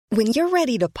When you're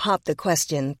ready to pop the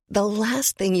question, the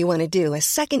last thing you want to do is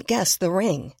second-guess the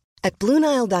ring. At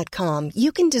BlueNile.com,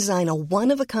 you can design a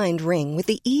one-of-a-kind ring with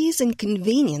the ease and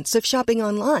convenience of shopping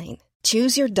online.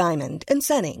 Choose your diamond and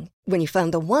setting. When you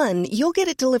find the one, you'll get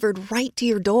it delivered right to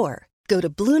your door. Go to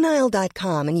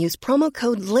BlueNile.com and use promo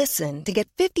code LISTEN to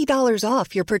get $50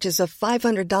 off your purchase of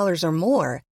 $500 or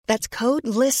more. That's code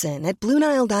LISTEN at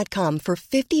BlueNile.com for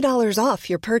 $50 off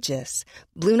your purchase.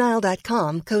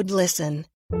 BlueNile.com, code LISTEN.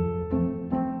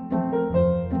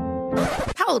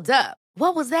 Hold up.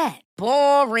 What was that?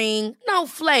 Boring. No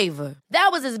flavor.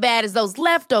 That was as bad as those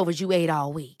leftovers you ate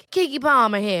all week. Keke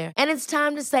Palmer here. And it's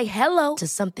time to say hello to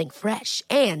something fresh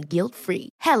and guilt-free.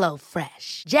 Hello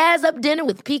Fresh. Jazz up dinner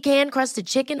with pecan-crusted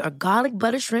chicken or garlic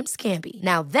butter shrimp scampi.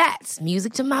 Now that's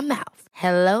music to my mouth.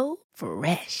 Hello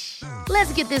Fresh.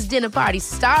 Let's get this dinner party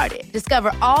started.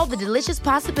 Discover all the delicious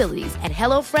possibilities at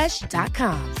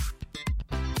HelloFresh.com.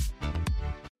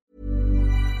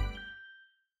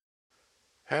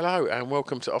 Hello and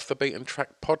welcome to Off the Beaten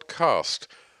Track podcast.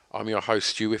 I'm your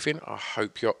host Stu Whiffin. I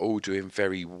hope you're all doing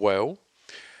very well.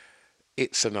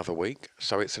 It's another week,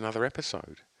 so it's another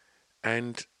episode.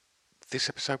 And this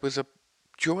episode was a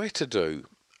joy to do.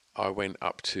 I went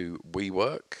up to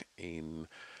WeWork in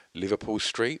Liverpool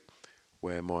Street,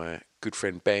 where my good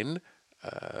friend Ben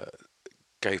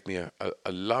gave me a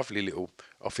lovely little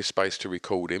office space to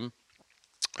record in.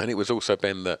 And it was also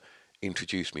Ben that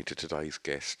introduced me to today's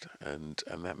guest, and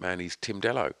that man is Tim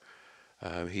Dello.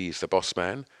 He's the boss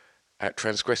man at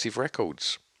Transgressive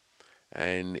Records.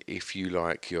 And if you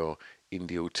like your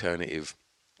indie alternative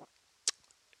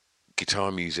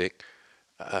guitar music,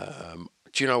 do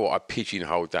you know what? I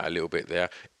pigeonholed that a little bit there.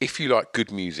 If you like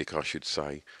good music, I should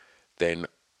say, then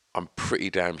I'm pretty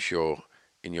damn sure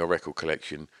in your record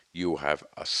collection you'll have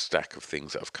a stack of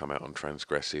things that have come out on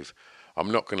Transgressive. I'm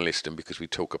not going to list them because we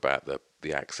talk about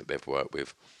the acts that they've worked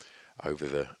with over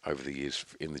the years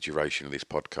in the duration of this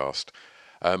podcast.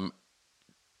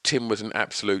 Tim was an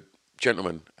absolute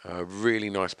gentleman, a really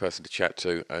nice person to chat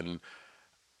to, and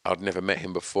I'd never met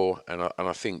him before. And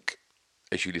I think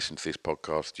as you listen to this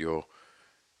podcast, you'll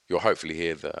hopefully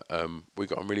hear that we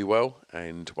got on really well.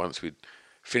 And once we'd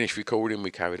finished recording,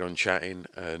 we carried on chatting.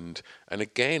 And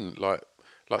again, like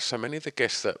so many of the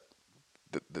guests that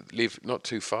live not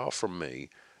too far from me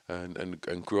and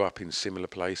grew up in similar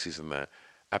places and that,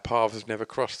 our paths never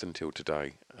crossed until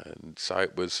today. And so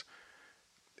it was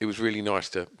really nice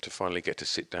to finally get to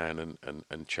sit down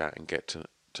and chat and get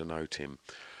to know Tim.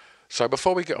 So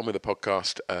before we get on with the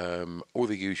podcast, all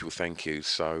the usual thank yous.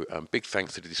 So big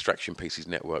thanks to the Distraction Pieces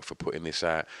Network for putting this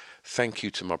out. Thank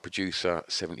you to my producer,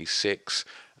 76,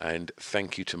 and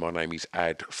thank you to My Name is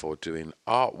Ad for doing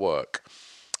artwork.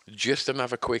 Just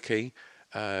another quickie.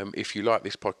 If you like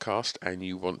this podcast and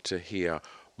you want to hear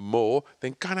more,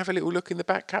 then go and have a little look in the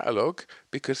back catalogue,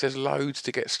 because there's loads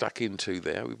to get stuck into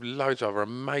there. We've loads of other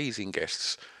amazing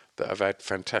guests that have had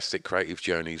fantastic creative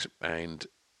journeys, and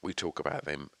we talk about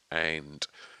them and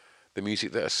the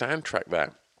music that has soundtracked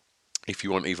that. If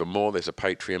you want even more, there's a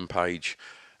Patreon page.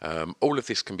 All of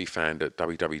this can be found at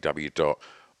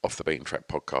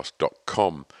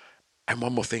www.offthebeatentrackpodcast.com. And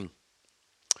one more thing.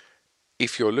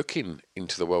 If you're looking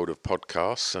into the world of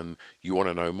podcasts and you want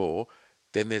to know more,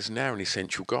 then there's now an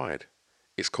essential guide.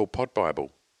 It's called Pod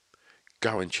Bible.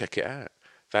 Go and check it out.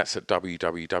 That's at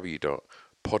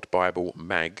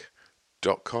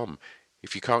www.podbiblemag.com.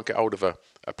 If you can't get hold of a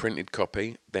printed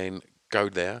copy, then go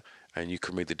there and you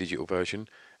can read the digital version,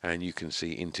 and you can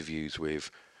see interviews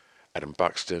with Adam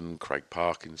Buxton, Craig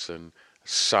Parkinson,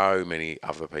 so many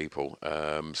other people.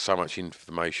 So much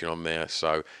information on there.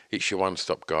 So it's your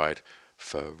one-stop guide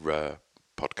for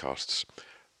podcasts.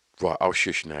 Right, I'll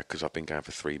shush now because I've been going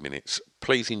for 3 minutes.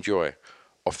 Please enjoy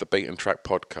Off the Beaten Track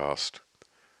podcast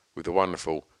with the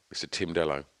wonderful Mr. Tim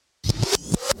Dello.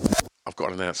 I've got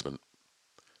an announcement.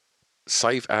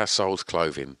 Save Our Souls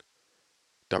Clothing.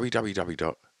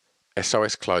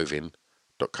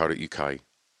 www.sosclothing.co.uk.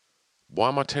 Why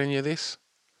am I telling you this?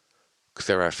 Because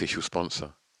they're our official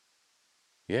sponsor.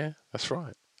 Yeah, that's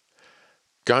right.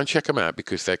 Go and check them out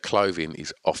because their clothing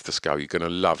is off the scale. You're going to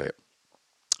love it.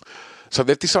 So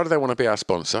they've decided they want to be our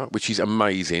sponsor, which is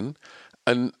amazing.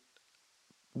 And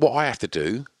what I have to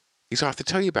do is I have to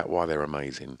tell you about why they're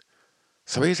amazing.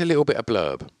 So here's a little bit of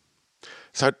blurb.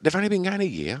 So they've only been going a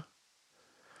year,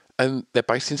 and they're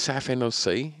based in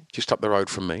Southend-on-Sea, just up the road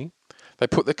from me. They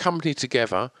put the company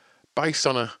together based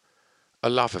on a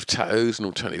love of tattoos and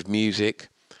alternative music,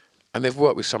 and they've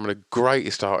worked with some of the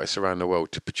greatest artists around the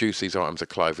world to produce these items of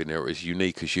clothing that are as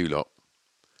unique as you lot.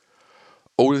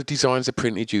 All of the designs are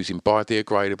printed using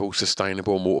biodegradable,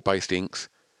 sustainable and water-based inks.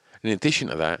 In addition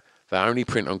to that, They only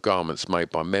print on garments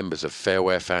made by members of Fair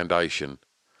Wear Foundation.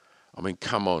 I mean,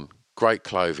 come on, great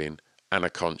clothing and a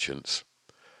conscience.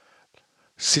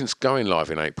 Since going live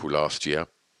in April last year,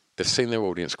 they've seen their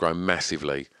audience grow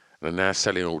massively and are now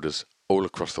selling orders all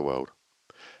across the world.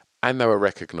 And they were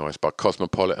recognised by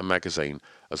Cosmopolitan magazine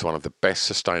as one of the best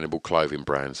sustainable clothing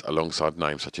brands alongside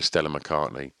names such as Stella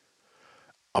McCartney.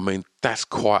 I mean, that's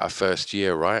quite a first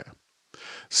year, right?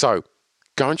 So,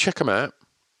 go and check them out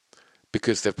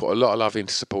because they've put a lot of love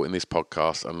into supporting this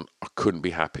podcast and I couldn't be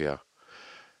happier.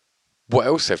 What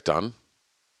else they've done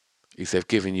is they've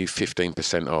given you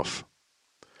 15% off.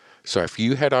 So if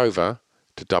you head over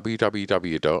to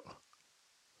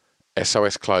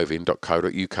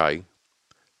www.sosclothing.co.uk,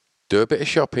 do a bit of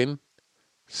shopping,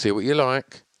 see what you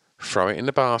like, throw it in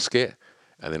the basket,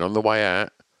 and then on the way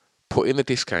out, put in the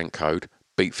discount code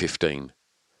BEAT15,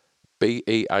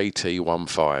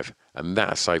 BEAT15, and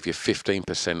that'll save you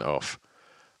 15% off.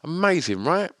 Amazing,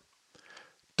 right?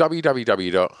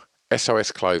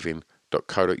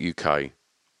 www.sosclothing.co.uk,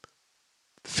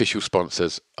 official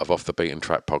sponsors of Off the Beaten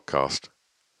Track podcast.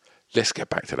 Let's get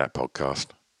back to that podcast.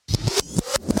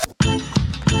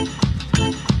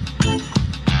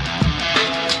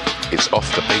 It's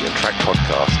Off the Beaten Track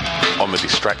podcast on the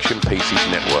Distraction Pieces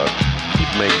Network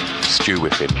with me, Stu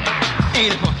Whiffin.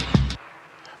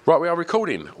 Right, we are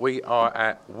recording. We are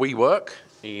at WeWork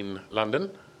in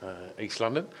London, East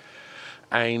London,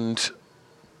 and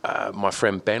my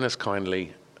friend Ben has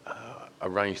kindly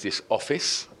arranged this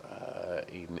office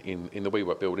in the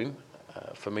WeWork building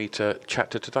for me to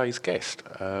chat to today's guest,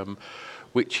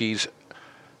 which is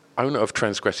owner of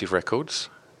Transgressive Records,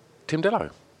 Tim Dello.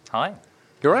 Hi.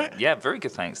 You all right? Yeah, very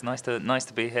good, thanks. Nice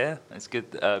to be here. It's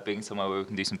good being somewhere where we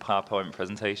can do some PowerPoint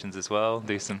presentations as well.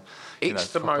 Do some. It's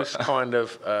the most kind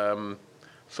of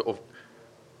sort of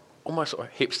almost sort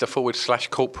of hipster forward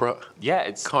 / corporate. Yeah,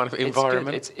 it's kind of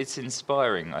environment. It's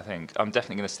inspiring. I think I'm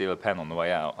definitely going to steal a pen on the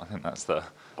way out. I think that's the.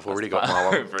 I've already got my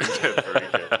one. Very good. Very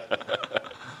good.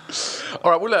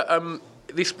 All right. Well, look.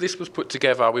 This was put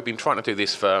together. We've been trying to do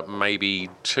this for maybe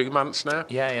 2 months now.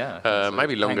 Yeah.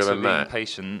 Maybe longer than that.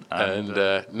 Thanks for being patient.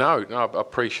 And no, I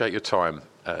appreciate your time.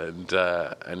 And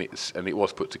it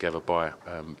was put together by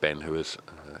Ben, who has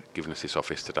given us this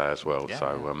office today as well. Yeah,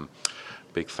 so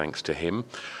big thanks to him.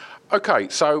 Okay,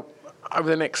 so over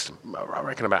the next, I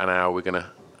reckon about an hour, we're gonna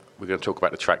talk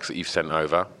about the tracks that you've sent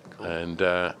over, cool.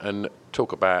 and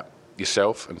talk about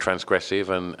yourself and Transgressive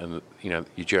and you know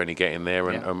your journey getting there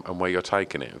and where you're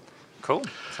taking it. Cool.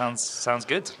 Sounds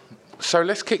good. So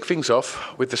let's kick things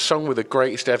off with the song with the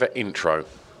greatest ever intro.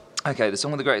 Okay, the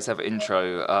song with the greatest ever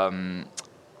intro.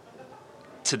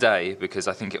 Today, because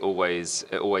I think it always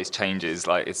changes.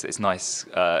 Like it's nice,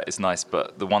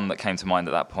 but the one that came to mind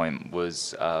at that point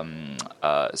was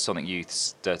Sonic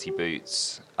Youth's "Dirty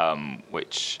Boots,"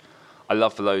 which I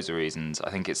love for loads of reasons. I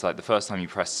think it's like the first time you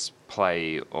press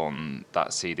play on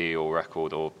that CD or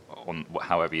record or on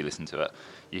however you listen to it,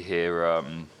 you hear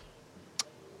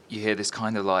this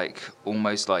kind of like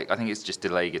almost like, I think it's just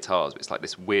delay guitars, but it's like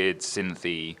this weird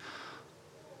synthy.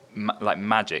 Like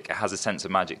magic, it has a sense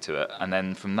of magic to it, and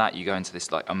then from that you go into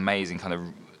this like amazing kind of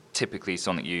typically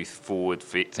Sonic Youth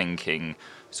forward-thinking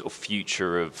sort of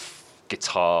future of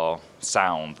guitar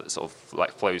sound that sort of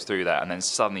like flows through that, and then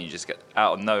suddenly you just get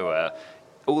out of nowhere,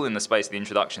 all in the space of the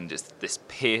introduction, just this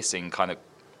piercing kind of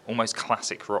almost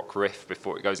classic rock riff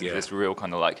before it goes into this real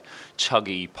kind of like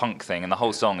chuggy punk thing, and the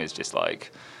whole song is just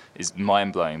like is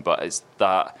mind-blowing, but it's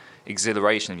that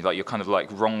exhilaration, like you're kind of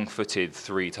like wrong-footed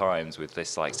 3 times with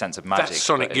this like sense of magic. That's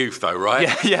Sonic Youth though,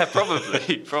 right? Yeah,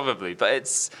 probably. But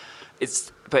it's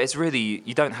really,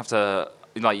 you don't have to,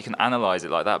 like, you can analyze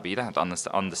it like that, but you don't have to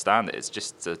understand it. It's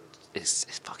just it's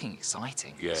fucking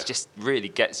exciting. Yeah. It just really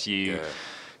gets you. Yeah.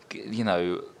 You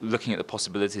know, looking at the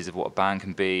possibilities of what a band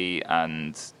can be,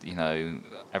 and you know,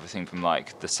 everything from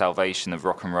like the salvation of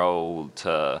rock and roll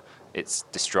to its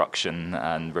destruction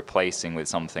and replacing with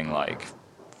something like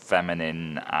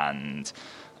feminine and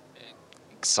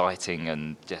exciting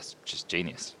and just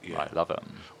genius. I love it.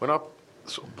 When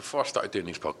before I started doing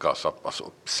these podcasts, I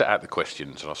sort of set out the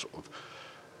questions and I sort of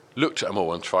looked at them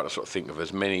all and tried to sort of think of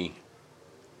as many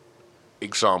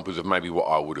examples of maybe what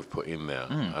I would have put in there.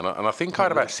 And I think I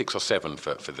had about 6 or 7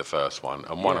 for the first one,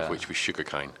 and one of which was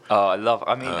Sugarcane. Oh, I love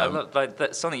like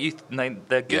that Sonic Youth,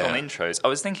 they're good on intros. I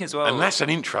was thinking as well. And that's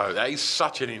an intro. That is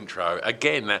such an intro.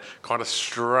 Again, that kind of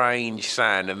strange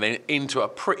sound, and then into a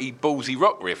pretty ballsy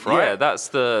rock riff, right? Yeah,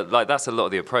 that's a lot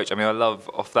of the approach. I mean, I love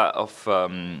off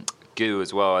Goo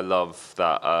as well. I love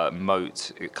that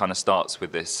Moat. It kind of starts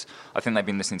with this. I think they've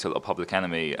been listening to a lot of Public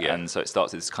Enemy, and so it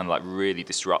starts with this kind of like really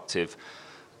disruptive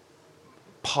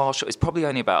partial. It's probably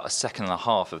only about a second and a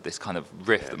half of this kind of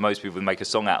riff that most people would make a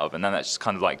song out of, and then that just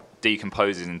kind of like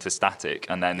decomposes into static,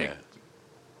 and then it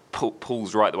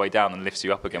pulls right the way down and lifts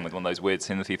you up again with one of those weird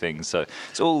synthy things. So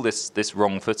it's all this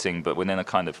wrong footing, but within a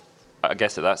kind of, I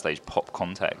guess at that stage, pop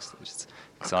context, which is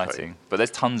exciting. Okay. But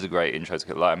there's tons of great intros.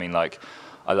 Like, I mean, like,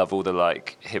 I love all the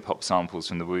like hip hop samples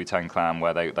from the Wu-Tang Clan,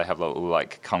 where they have like, all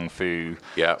like kung fu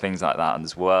things like that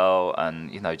as well, and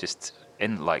you know, just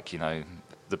in like, you know,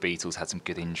 the Beatles had some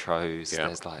good intros. Yeah.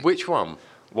 There's like, which one?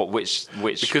 What? Which?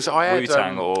 Because I had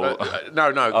Wu-Tang or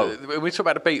no. When we talk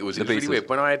about the Beatles, it's really weird.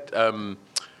 When I had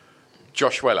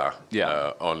Josh Weller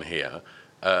on here,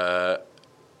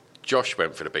 Josh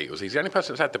went for the Beatles. He's the only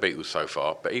person that's had the Beatles so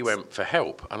far, but he went for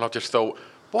Help, and I just thought,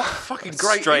 what a fucking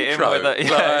great straight intro. In with it.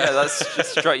 Yeah, that's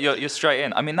just straight. You're straight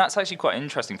in. I mean, that's actually quite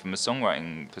interesting from a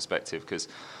songwriting perspective, because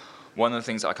one of the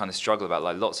things that I kind of struggle about,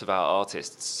 like lots of our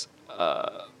artists,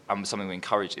 and something we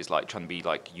encourage is like trying to be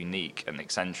like unique and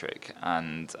eccentric,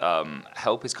 and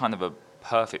Help is kind of a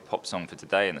perfect pop song for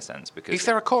today in a sense, because is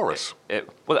there a chorus? It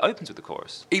opens with the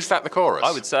chorus. Is that the chorus?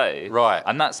 I would say. Right.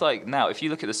 And that's like, now if you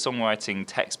look at the songwriting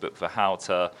textbook for how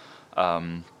to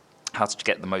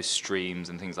get the most streams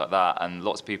and things like that, and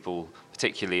lots of people,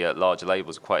 particularly at larger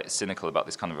labels, are quite cynical about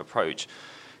this kind of approach.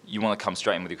 You want to come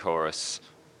straight in with your chorus,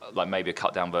 like maybe a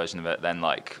cut down version of it, then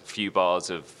like a few bars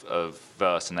of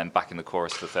verse, and then back in the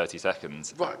chorus for 30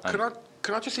 seconds. Right.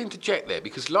 Can I just interject there?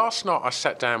 Because last night I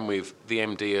sat down with the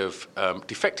MD of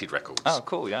Defected Records. Oh,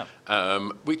 cool, yeah.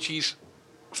 Which is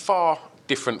far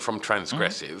different from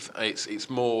Transgressive. It's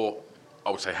more,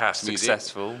 I would say, house music.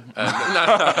 Successful.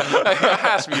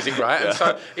 House music, right? Yeah. And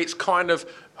so it's kind of,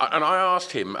 and I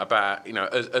asked him about, you know,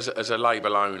 as a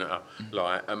label owner,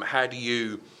 like, how do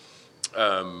you,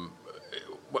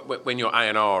 when you're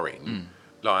A&Ring,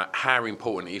 like, how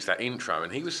important is that intro?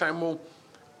 And he was saying, well,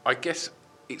 I guess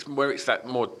it's that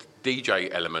more DJ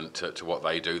element to what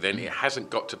they do, then it hasn't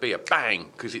got to be a bang,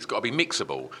 because it's got to be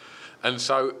mixable. And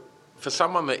so for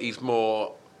someone that is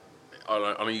more,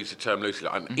 I use the term loosely,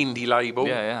 like an indie label,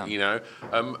 you know,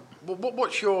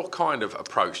 what's your kind of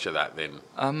approach to that then?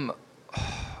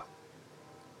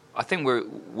 I think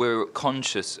we're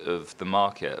conscious of the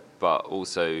market, but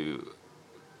also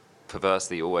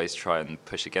perversely always try and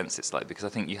push against it slightly, because I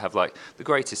think you have like the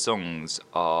greatest songs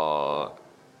are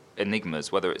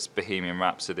enigmas, whether it's Bohemian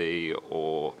Rhapsody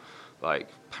or like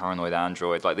Paranoid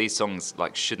Android. Like, these songs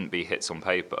like shouldn't be hits on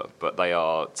paper, but they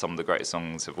are some of the greatest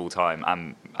songs of all time,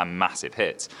 and massive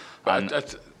hits.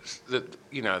 But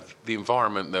you know, the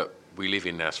environment that we live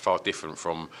in now is far different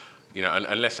from, you know,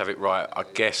 and let's have it right, I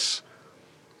guess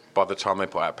by the time they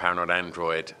put out Paranoid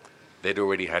Android, they'd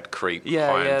already had Creep,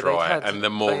 High and Dry, and the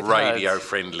more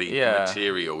radio-friendly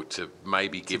material to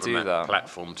maybe give them that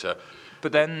platform to.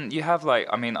 But then you have like,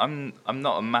 I mean, I'm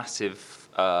not a massive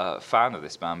fan of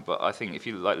this band, but I think if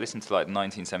you like listen to like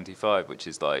 1975, which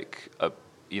is like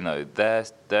you know,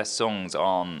 their songs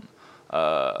aren't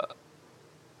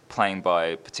playing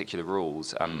by particular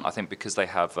rules. I think because they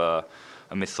have a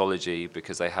mythology,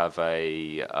 because they have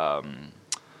a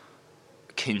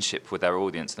kinship with their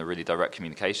audience and a really direct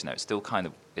communication there, it still kind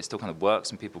of works,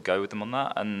 and people go with them on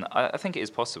that. And I think it is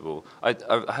possible. I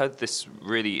heard this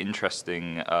really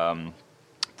interesting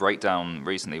breakdown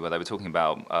recently where they were talking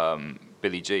about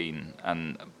Billie Jean,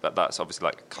 and that's obviously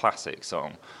like a classic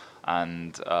song,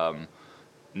 and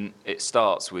it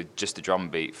starts with just a drum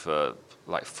beat for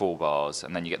like 4 bars,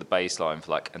 and then you get the bass line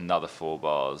for like another 4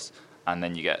 bars, and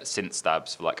then you get synth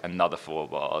stabs for like another 4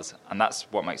 bars, and that's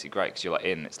what makes it great, because you're like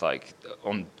in. It's like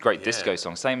on great disco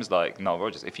songs, same as like Nile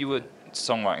Rodgers. If you were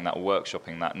songwriting that or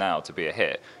workshopping that now to be a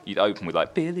hit, you'd open with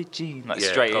like Billie Jean, like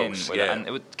straight in, with it, and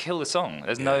it would kill the song.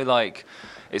 There's no like,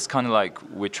 it's kind of like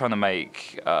we're trying to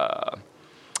make.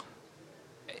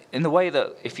 In the way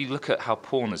that if you look at how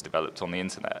porn has developed on the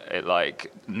internet, it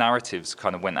like narratives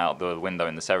kind of went out the window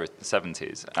in the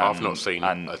 70s. I've not seen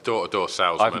a door-to-door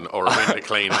salesman or a window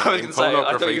cleaner in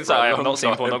pornography. I have not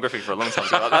seen pornography for a long time.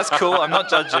 So that's cool. I'm not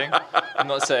judging. I'm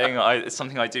not saying it's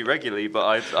something I do regularly,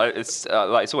 but it's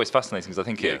always fascinating, because I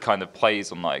think it kind of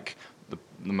plays on like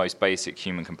the most basic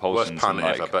human compulsions. Worst pun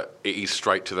ever, but it is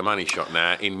straight to the money shot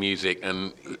now in music,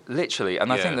 and literally.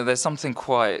 And I think that there's something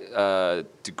quite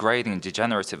degrading and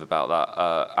degenerative about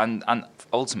that, and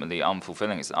ultimately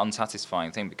unfulfilling. It's an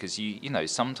unsatisfying thing, because you know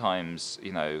sometimes,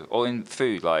 you know, or in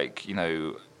food, like, you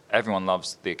know, everyone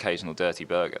loves the occasional dirty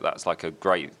burger. That's like a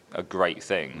great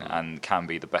thing and can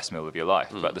be the best meal of your life.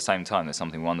 But at the same time, there's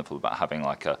something wonderful about having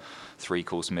like a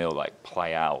 3-course meal like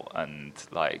play out and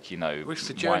like, you know, well, it's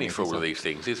the journey for all of these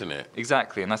things, isn't it?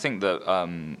 Exactly. And I think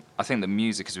that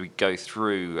music, as we go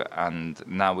through, and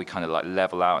now we kind of like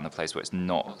level out in a place where it's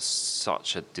not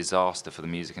such a disaster for the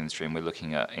music industry, and we're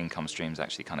looking at income streams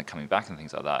actually kind of coming back and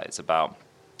things like that. It's about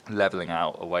leveling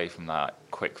out away from that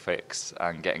quick fix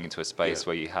and getting into a space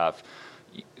where you have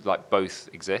like both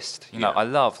exist. You know, I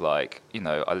love like, you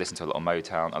know, I listen to a lot of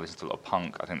Motown, I listen to a lot of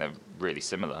punk. I think they're really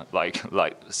similar. Like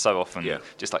so often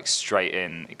just like straight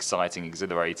in, exciting,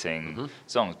 exhilarating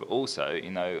songs. But also,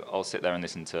 you know, I'll sit there and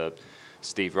listen to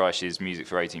Steve Reich's Music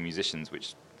for 18 Musicians,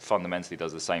 which fundamentally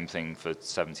does the same thing for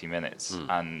 70 minutes,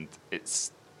 and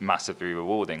it's massively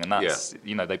rewarding. And that's,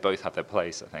 you know, they both have their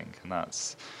place, I think, and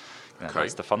that's.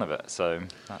 That's the fun of it. So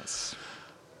that's.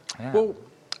 Yeah. Well,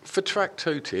 for track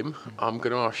 2, Tim, I'm going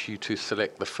to ask you to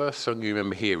select the first song you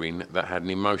remember hearing that had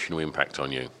an emotional impact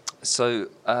on you. So,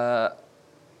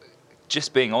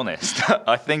 just being honest,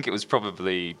 I think it was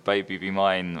probably "Baby Be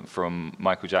Mine" from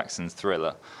Michael Jackson's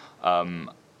Thriller. I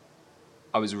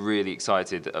was really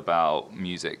excited about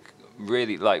music.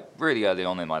 Really early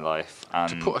on in my life. And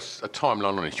to put a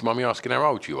timeline on it, do you mind me asking how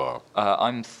old you are?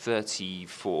 I'm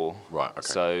 34. Right, okay.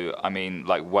 So, I mean,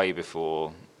 like, way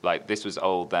before, like, this was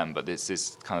old then, but this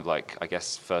is kind of like, I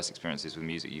guess, first experiences with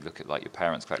music. You look at, like, your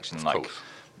parents' collection. Of like,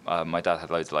 course. My dad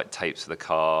had loads of, like, tapes for the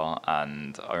car,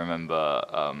 and I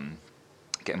remember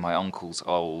getting my uncle's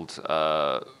old,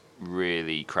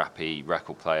 really crappy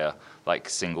record player, like,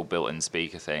 single built-in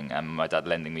speaker thing, and my dad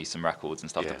lending me some records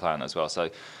and stuff to play on as well. So,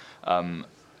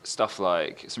 stuff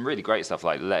like some really great stuff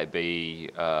like Let It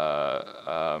Be,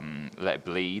 Let It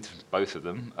Bleed, both of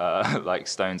them, like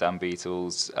Stones and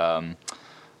Beatles,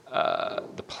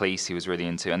 The Police he was really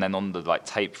into, and then on the like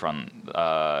tape front,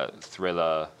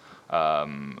 Thriller,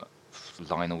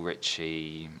 Lionel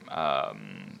Richie,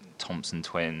 Thompson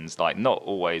Twins, like not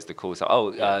always the coolest.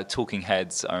 Talking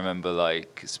Heads, I remember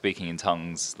like speaking in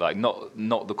tongues, like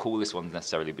not the coolest ones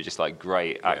necessarily, but just like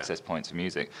great access points to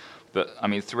music. But I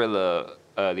mean, Thriller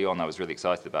early on, I was really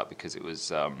excited about because it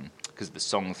was because of the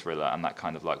song Thriller and that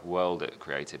kind of like world it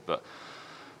created. But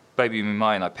Baby Be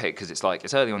Mine, I picked because it's like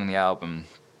it's early on in the album.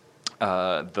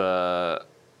 The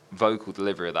vocal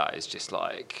delivery of that is just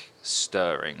like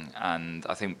stirring, and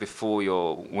I think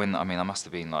I must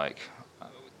have been like.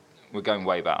 We're going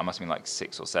way back. I must have been like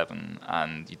 6 or 7,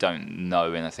 and you don't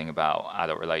know anything about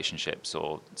adult relationships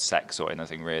or sex or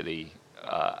anything really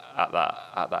at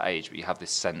that age. But you have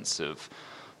this sense of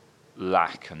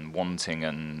lack and wanting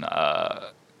and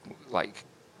like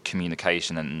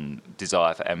communication and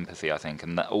desire for empathy, I think,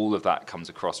 and all of that comes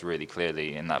across really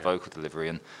clearly in that vocal delivery.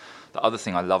 And the other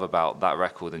thing I love about that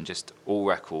record and just all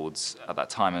records at that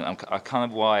time, and I kind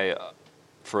of why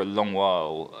for a long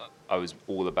while I was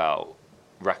all about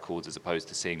records as opposed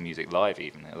to seeing music live,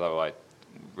 even although I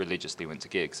religiously went to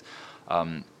gigs,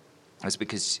 is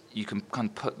because you can kind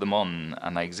of put them on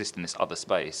and they exist in this other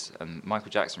space. And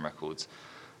Michael Jackson records,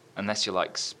 unless you're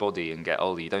like spotty and get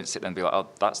older, you don't sit there and be like, oh,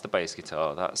 that's the bass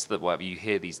guitar, that's the whatever. You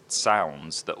hear these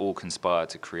sounds that all conspire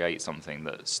to create something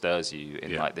that stirs you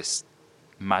in like this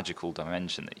magical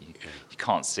dimension that you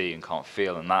can't see and can't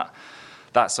feel. And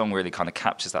that song really kind of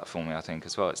captures that for me, I think,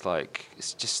 as well. It's like,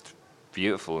 it's just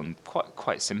beautiful and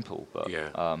quite simple, but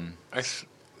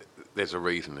there's a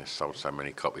reason it's sold so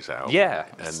many copies out.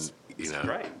 And you know,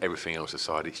 great. Everything else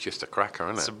aside, it's just a cracker,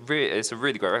 isn't it? It's a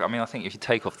really great record. I mean, I think if you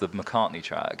take off the McCartney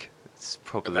track, it's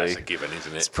probably that's a given,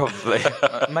 isn't it? It's probably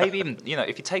maybe even, you know,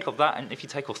 if you take off that and if you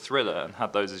take off Thriller and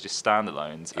had those as just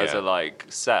standalones as a like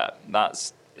set,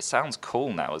 it sounds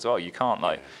cool now as well. You can't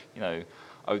like, you know,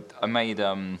 I made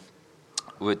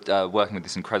working with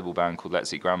this incredible band called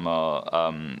Let's Eat Grandma,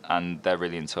 and they're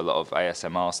really into a lot of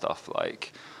ASMR stuff,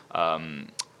 like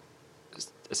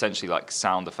essentially like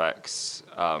sound effects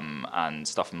and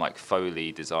stuff from like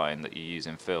Foley design that you use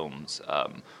in films,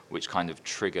 which kind of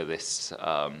trigger this.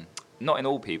 Not in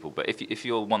all people, but if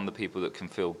you're one of the people that can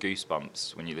feel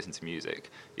goosebumps when you listen to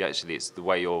music, it's the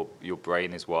way your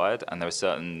brain is wired, and there are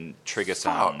certain trigger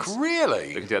sounds. Fuck,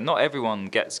 really? Not everyone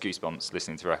gets goosebumps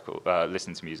listening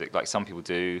to music. Like some people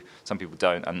do, some people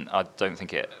don't, and I don't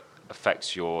think it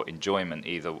affects your enjoyment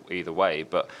either way.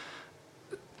 But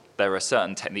there are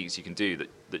certain techniques you can do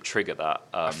that trigger that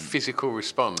a physical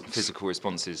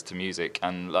responses to music,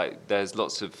 and like there's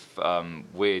lots of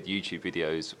weird YouTube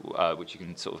videos which you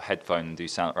can sort of headphone and do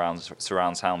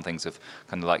surround sound things of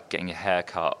kind of like getting your hair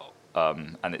cut,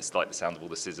 and it's like the sound of all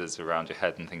the scissors around your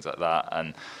head and things like that,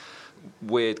 and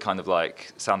weird kind of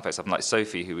like sound effects stuff. And like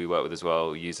Sophie, who we work with as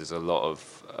well, uses a lot of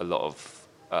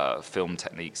film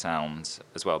technique sounds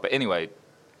as well. But anyway,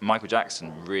 Michael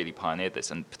Jackson really pioneered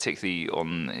this, and particularly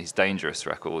on his Dangerous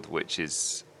record, which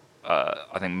is,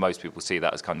 I think most people see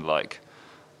that as kind of like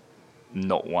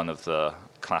not one of the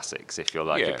classics. If you're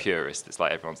like a purist, it's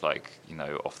like everyone's like, you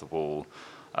know, Off the Wall,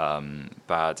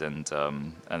 Bad,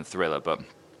 and Thriller. But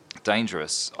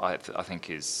Dangerous, I think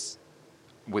is,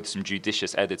 with some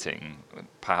judicious editing,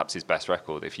 perhaps his best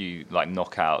record. If you like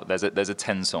knock out, there's a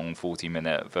 10-song,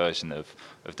 40-minute version of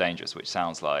Dangerous, which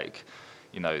sounds like,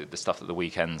 you know, the stuff that The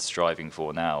Weeknd's striving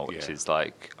for now, which is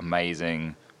like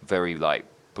amazing, very like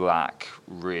black,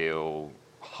 real,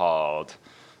 hard,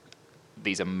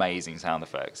 these amazing sound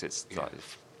effects. It's like a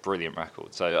brilliant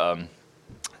record. So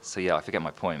yeah, I forget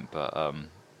my point, but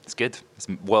it's good. It's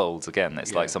worlds again.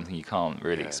 It's like something you can't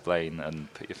really explain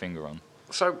and put your finger on.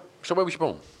 So where was you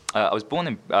born? I was born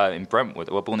in Brentwood.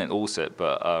 Well, born in Alsett,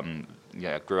 but I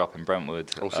grew up in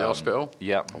Brentwood. Alsett Hospital?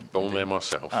 Yeah. I'm born there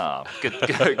myself. Ah, good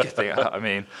thing. I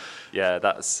mean, yeah,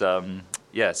 that's so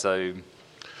yeah,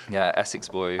 Essex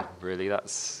boy. Really,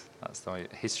 that's my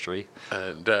history.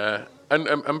 And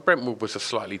Brentwood was a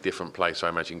slightly different place, I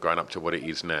imagine, growing up to what it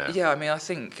is now. Yeah, I mean, I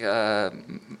think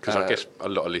because I guess a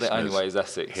lot of listeners the only way is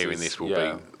Essex hearing this will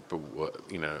be,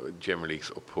 you know, generally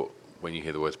sort of put, when you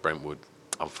hear the words Brentwood,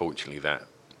 unfortunately that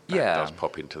does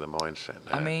pop into the mindset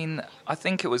now. I mean, I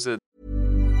think it was a...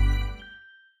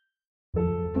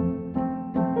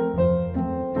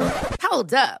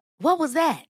 Hold up. What was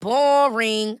that?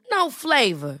 Boring. No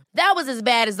flavor. That was as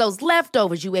bad as those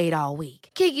leftovers you ate all week.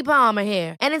 Keke Palmer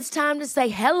here, and it's time to say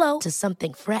hello to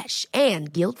something fresh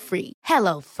and guilt-free.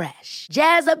 HelloFresh.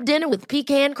 Jazz up dinner with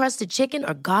pecan-crusted chicken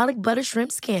or garlic butter shrimp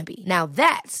scampi. Now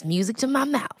that's music to my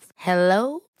mouth.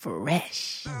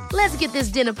 HelloFresh. Let's get this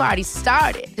dinner party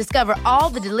started. Discover all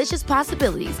the delicious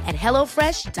possibilities at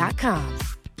HelloFresh.com.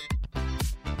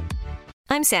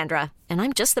 I'm Sandra, and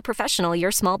I'm just the professional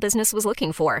your small business was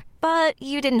looking for. But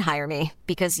you didn't hire me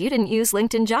because you didn't use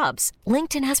LinkedIn Jobs.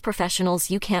 LinkedIn has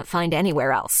professionals you can't find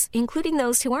anywhere else, including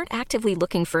those who aren't actively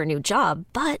looking for a new job,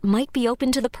 but might be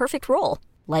open to the perfect role,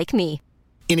 like me.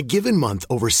 In a given month,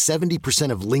 over 70%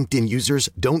 of LinkedIn users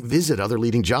don't visit other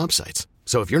leading job sites.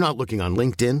 So if you're not looking on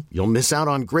LinkedIn, you'll miss out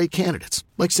on great candidates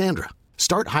like Sandra.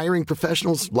 Start hiring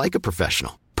professionals like a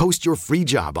professional. Post your free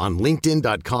job on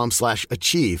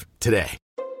linkedin.com/achieve today.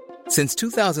 Since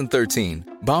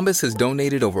 2013, Bombas has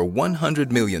donated over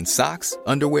 100 million socks,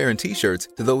 underwear, and T-shirts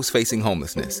to those facing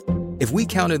homelessness. If we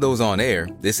counted those on air,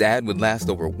 this ad would last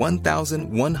over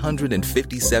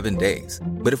 1,157 days.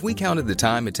 But if we counted the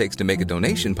time it takes to make a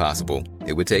donation possible,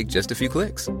 it would take just a few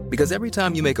clicks. Because every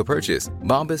time you make a purchase,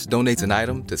 Bombas donates an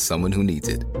item to someone who needs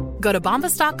it. Go to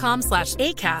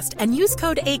bombas.com/ACAST and use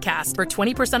code ACAST for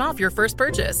 20% off your first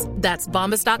purchase. That's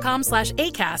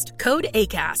bombas.com/ACAST, code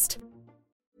ACAST.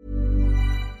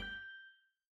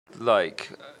 Like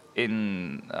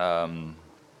in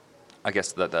I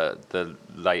guess the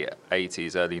late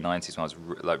 80s, early 90s, when I was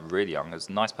really young, it was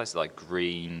nice places like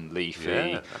green,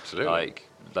 leafy, absolutely, like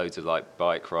loads of like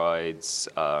bike rides,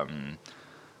 and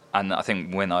I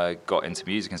think when I got into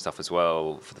music and stuff as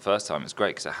well for the first time, it was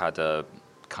great because it had a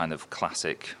kind of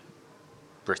classic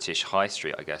British high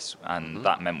street, I guess, and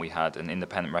that meant we had an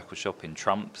independent record shop in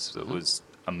Trumps that was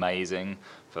amazing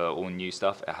for all new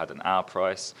stuff. It had an Our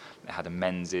Price, it had a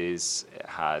Menzies, it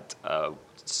had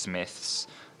Smiths,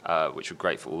 which were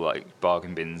great for all like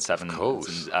bargain bin sevens and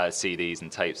CDs and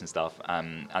tapes and stuff.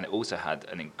 And it also had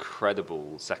an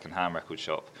incredible second-hand record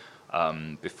shop.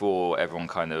 Before everyone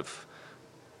kind of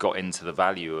got into the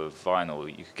value of vinyl,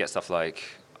 you could get stuff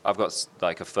like, I've got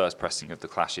like a first pressing of the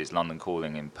Clash's London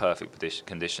Calling in perfect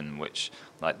condition, which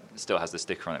like still has the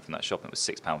sticker on it from that shop, and it was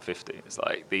 £6.50. It's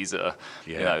like, these are,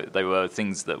 you know, they were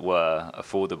things that were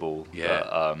affordable,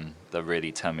 that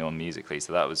really turned me on musically.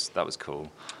 So that was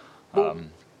cool. Well,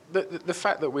 the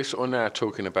fact that we're sort of now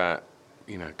talking about,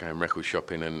 you know, going record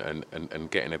shopping and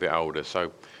getting a bit older,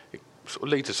 so it sort of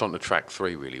leads us on to track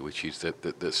 3 really, which is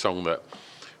the song that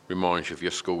reminds you of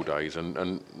your school days,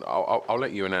 and I'll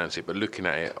let you announce it, but looking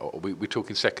at it, we're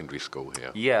talking secondary school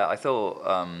here. Yeah, I thought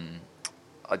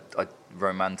I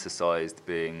romanticised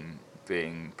being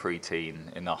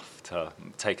pre-teen enough to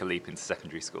take a leap into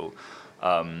secondary school,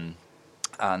 and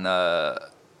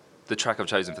the track I've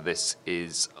chosen for this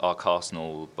is Ark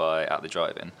Arsenal by At the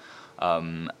Drive-In.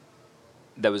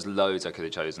 There was loads I could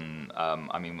have chosen.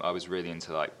 I mean, I was really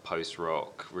into like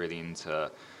post-rock, really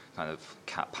into kind of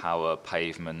Cat Power,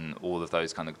 Pavement, all of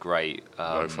those kind of great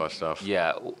lo-fi stuff.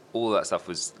 Yeah, all that stuff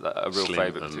was a real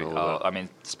favourite. I mean,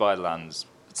 Spiderland's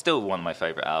still one of my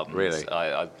favourite albums. Really?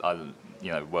 I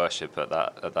worship at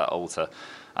that altar,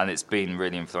 and it's been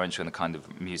really influential in the kind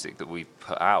of music that we've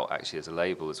put out actually as a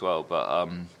label as well. But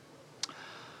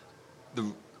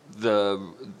the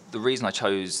reason I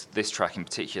chose this track in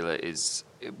particular is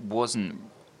it wasn't,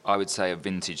 I would say, a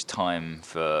vintage time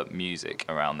for music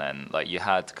around then. Like, you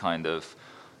had kind of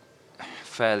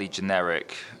fairly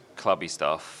generic clubby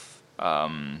stuff.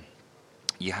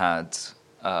 You had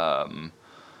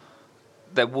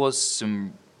there was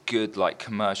some good like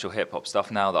commercial hip hop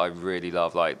stuff now that I really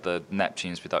love. Like the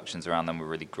Neptune's productions around them were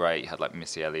really great. You had like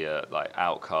Missy Elliott, like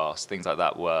Outkast, things like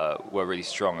that were really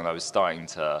strong, and I was starting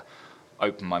to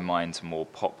open my mind to more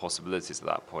pop possibilities at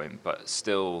that point. But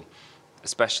still,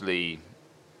 especially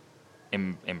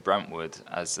in Brentwood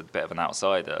as a bit of an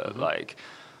outsider, like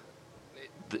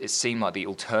it seemed like the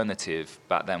alternative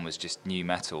back then was just new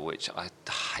metal, which I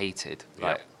hated.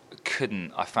 Like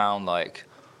I found like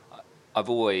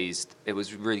it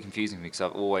was really confusing for me because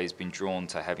I've always been drawn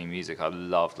to heavy music. I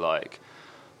loved like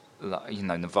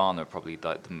Nirvana, probably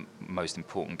like the most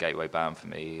important gateway band for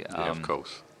me. Of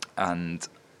course. And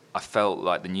I felt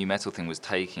like the new metal thing was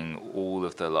taking all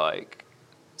of the like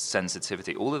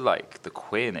sensitivity, all of like the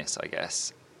queerness, I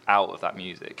guess, out of that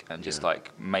music and just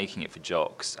like making it for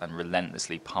jocks and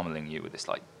relentlessly pummeling you with this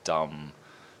like dumb,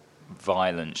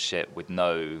 violent shit with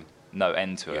no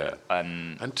end to it.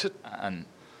 And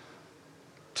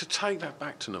to take that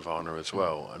back to Nirvana as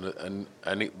well,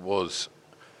 and it was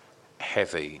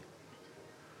heavy,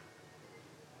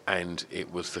 and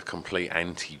it was the complete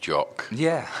anti-jock.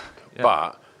 Yeah.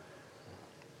 But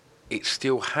it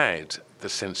still had the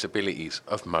sensibilities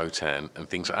of Motown and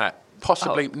things like that.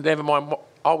 Possibly, never mind what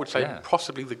I would say,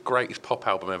 possibly the greatest pop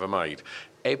album ever made.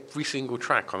 Every single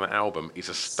track on that album is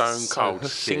a stone cold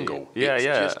single. It's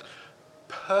just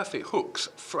perfect hooks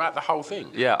throughout the whole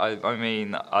thing. Yeah, I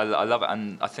mean, I love it,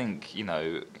 and I think, you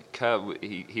know, Kurt,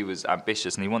 he was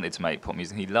ambitious and he wanted to make pop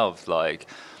music. He loved, like,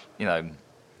 you know,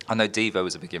 I know Devo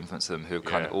was a big influence to them, who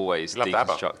kind of always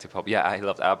deconstructed pop. Yeah, he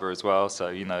loved ABBA as well, so,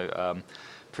 you know,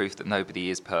 proof that nobody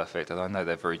is perfect. And I know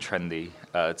they're very trendy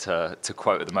to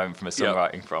quote at the moment from a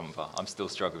songwriting from, but I'm still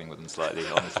struggling with them slightly,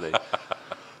 honestly.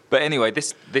 But anyway,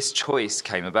 this choice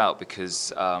came about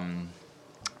because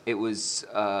it was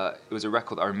a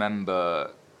record I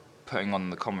remember putting on in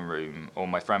the common room, or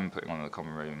my friend putting on in the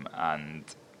common room, and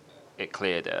it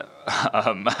cleared it.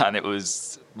 And it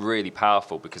was really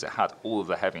powerful because it had all of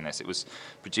the heaviness. It was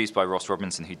produced by Ross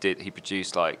Robinson, he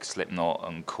produced like Slipknot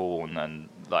and Korn and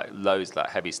like loads of that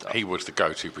heavy stuff. He was the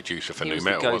go-to producer for new metal,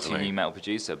 wasn't he? He was the go-to new metal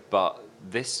producer, but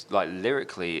this, like,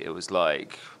 lyrically, it was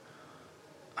like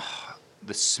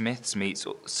the Smiths meets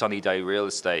Sunny Day Real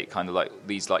Estate, kind of like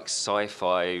these like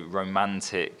sci-fi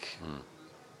romantic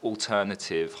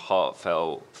alternative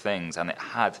heartfelt things, and it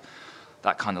had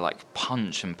that kind of like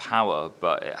punch and power,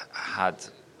 but it had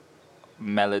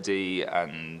melody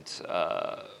and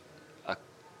a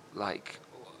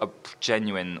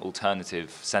genuine alternative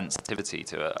sensitivity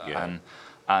to it.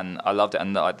 And I loved it.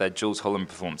 And their Jules Holland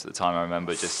performance at the time, I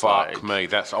remember just I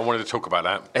wanted to talk about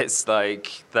that. It's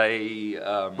like they...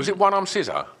 was it One Arm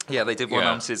Scissor? Yeah, they did One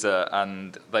Arm Scissor,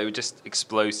 and they were just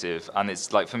explosive. And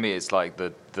it's like, for me, it's like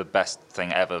the best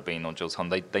thing ever being on Jules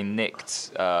Holland. They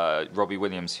nicked Robbie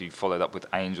Williams, who followed up with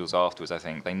Angels afterwards, I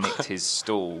think. They nicked his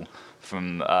stall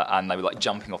from... and they were like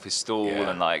jumping off his stall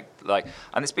and like...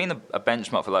 And it's been a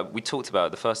benchmark for, like, we talked about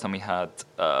it the first time we had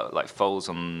like Foles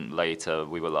on later,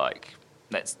 we were like...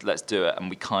 Let's do it, and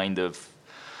we kind of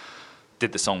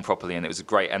did the song properly, and it was a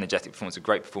great energetic performance, a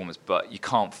great performance. But you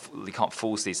can't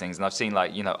force these things. And I've seen,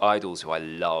 like, you know, Idols, who I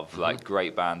love, like,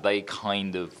 great band. They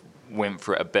kind of went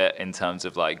for it a bit in terms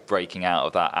of like breaking out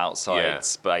of that outside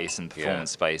space and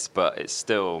performance space, but it's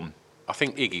still. I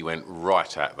think Iggy went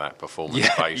right at that performance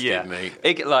space, didn't he?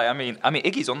 Iggy, like, I mean,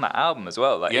 Iggy's on that album as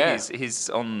well. Like, he's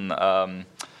on.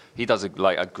 He does a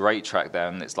great track there,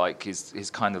 and it's like his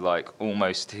kind of like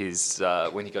almost his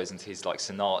when he goes into his like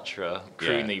Sinatra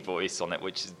croony voice on it,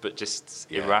 which is just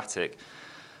erratic.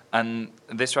 And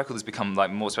this record has become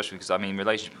like more special because, I mean,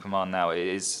 Relationship Command now, it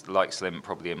is, like Slim,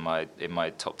 probably in my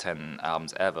top 10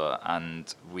 albums ever,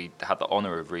 and we had the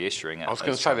honour of reissuing it. I was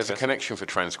going to say there's a connection for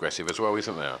Transgressive as well,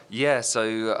 isn't there? Yeah.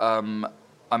 So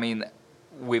I mean,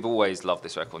 we've always loved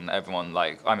this record, and everyone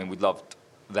we loved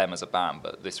them as a band,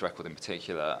 but this record in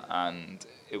particular. And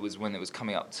it was when it was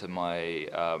coming up to my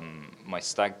my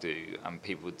stag do, and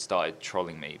people had started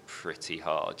trolling me pretty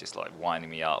hard, just like winding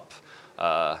me up.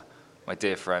 My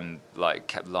dear friend like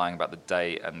kept lying about the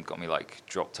date and got me like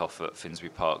dropped off at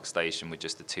Finsbury Park station with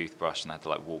just a toothbrush, and I had to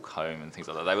like walk home and things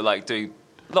like that. They were like doing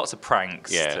lots of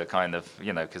pranks to kind of,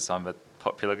 you know, because I'm a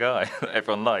popular guy that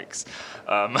everyone likes.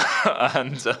 And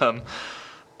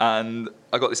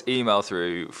I got this email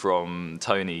through from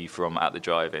Tony from At The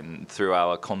Drive-In through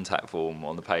our contact form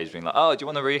on the page being like, oh, do you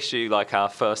want to reissue like our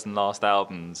first and last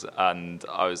albums? And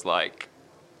I was like,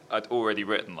 I'd already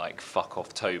written like fuck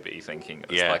off Toby, thinking it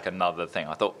was like another thing.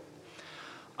 I thought,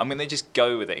 I'm going to just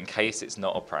go with it in case it's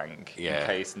not a prank, in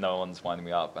case no one's winding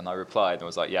me up. And I replied and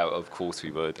was like, yeah, of course we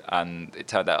would. And it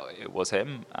turned out it was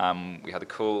him. We had a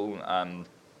call and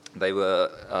they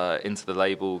were into the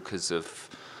label because of,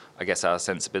 I guess, our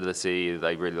sensibility.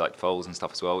 They really liked Foals and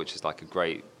stuff as well, which is like a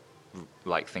great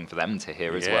like thing for them to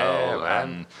hear as well.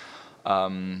 Man.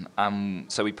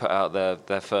 And so we put out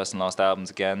their first and last albums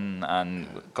again and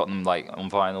got them like on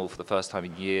vinyl for the first time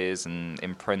in years and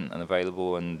in print and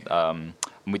available. And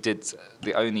we did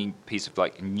the only piece of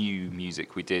like new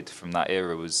music we did from that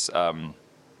era was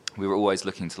we were always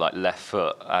looking to like Left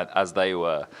Foot as they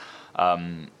were.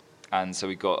 And so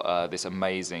we got this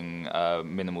amazing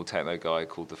minimal techno guy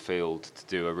called The Field to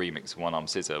do a remix of One Arm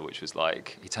Scissor, which was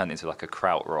like, he turned into like a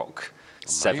krautrock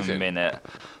 7-minute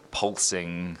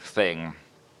pulsing thing.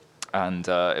 And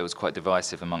it was quite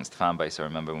divisive amongst the fan base, I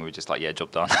remember, and we were just like, yeah,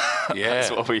 job done. Yeah.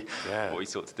 That's what we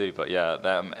sought to do. But yeah,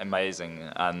 they're amazing.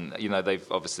 And, you know, they've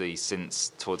obviously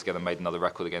since toured together and made another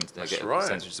record again. That's right.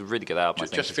 Which is a really good album,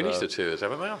 Just finished the tours,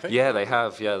 haven't they, I think? Yeah, they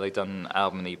have. Yeah, they've done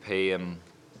album and EP, and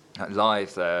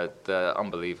live they're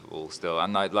unbelievable still.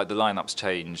 And like the lineup's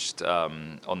changed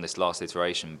on this last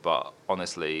iteration, but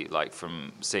honestly, like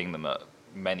from seeing them at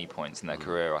many points in their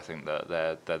career, I think that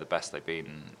they're the best they've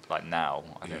been like now.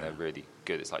 I think they're really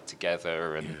good. It's like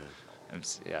Together and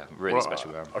really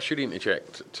special. I should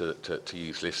interject to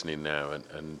youth listening now,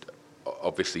 and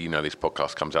obviously, you know, this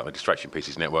podcast comes out on the Distraction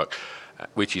Pieces Network,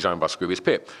 which is owned by Scroobius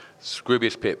Pip.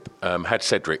 Scroobius Pip had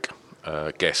Cedric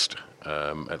guest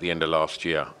at the end of last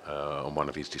year on one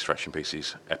of his Distraction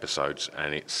Pieces episodes,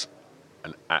 and it's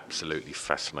an absolutely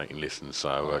fascinating listen.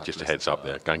 So just a heads up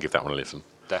there, go and give that one a listen.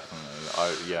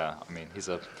 Definitely, I mean, he's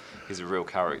a real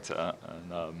character,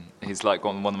 and he's like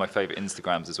one of my favourite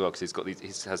Instagrams as well because he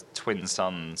has twin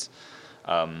sons,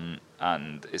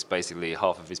 and it's basically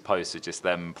half of his posts are just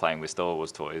them playing with Star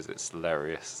Wars toys. It's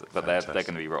hilarious, but they're going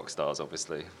to be rock stars,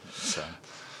 obviously.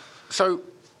 So,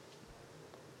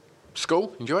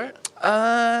 school, enjoy it?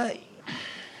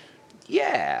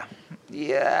 Yeah.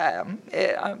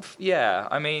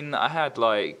 I mean, I had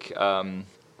like I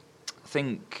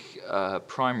think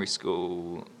primary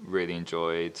school really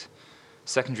enjoyed.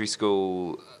 Secondary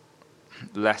school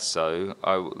less so.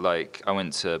 I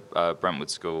went to Brentwood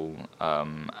School,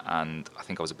 and I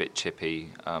think I was a bit chippy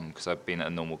because I'd been at a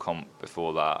normal comp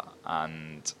before that,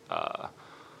 and I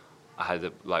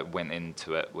had went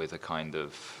into it with a kind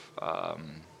of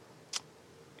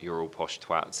you're all posh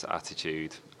twats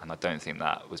attitude, and I don't think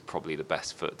that was probably the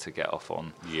best foot to get off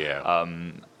on. Yeah.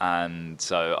 And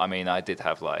so, I mean, I did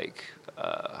have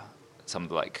some of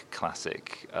the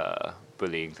classic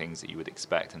bullying things that you would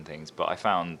expect and things, but I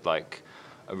found like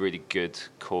a really good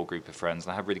core group of friends,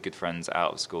 and I had really good friends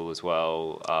out of school as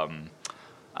well.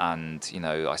 And you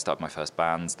know, I started my first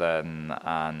bands then,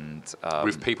 and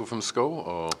with people from school,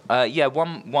 or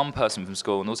one person from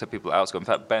school, and also people out of school. In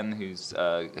fact, Ben, who's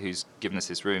given us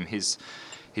this room, his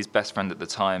best friend at the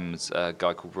time was a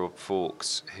guy called Rob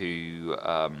Fawkes, who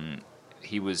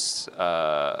he was.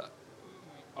 I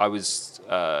was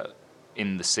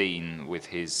in the scene with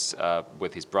his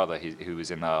brother, who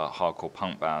was in a hardcore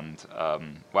punk band.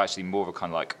 Well, actually, more of a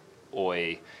kind of like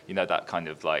oi, you know, that kind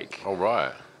of like. Oh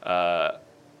right.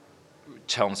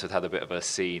 Chelmsford had a bit of a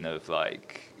scene of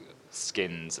like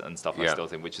Skins and stuff. I still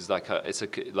think, which is like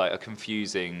a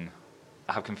confusing.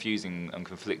 I have confusing and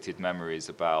conflicted memories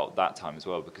about that time as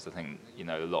well, because I think, you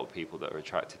know, a lot of people that are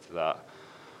attracted to that.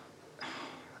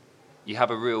 You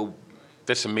have a real.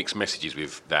 There's some mixed messages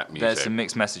with that music. There's some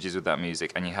mixed messages with that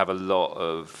music, and you have a lot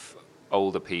of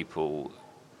older people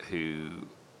who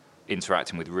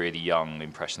interacting with really young,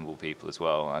 impressionable people as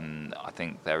well. And I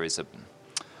think it's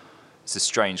a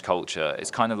strange culture. It's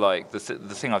kind of like the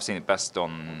thing I've seen it best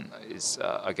on is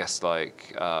I guess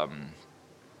like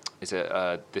is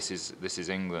it This Is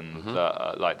England,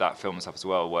 that, like that film and stuff as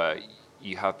well, where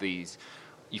you have these.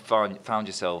 You found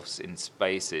yourselves in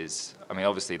spaces. I mean,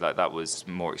 obviously, like that was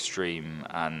more extreme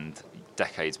and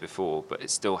decades before, but it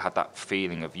still had that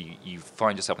feeling of you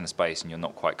find yourself in a space and you're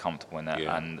not quite comfortable in it,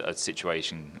 and a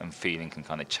situation and feeling can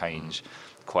kind of change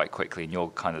quite quickly, and you're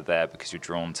kind of there because you're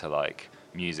drawn to like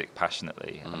music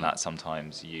passionately, and that's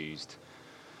sometimes used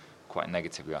quite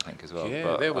negatively, I think, as well. Yeah,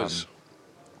 but, there was.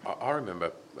 I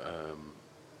remember,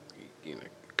 you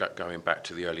know, going back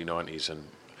to the early '90s and.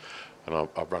 and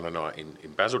I run a night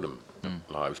in Basildon.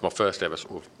 Like, it was my first ever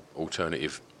sort of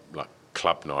alternative like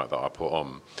club night that I put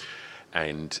on,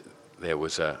 and there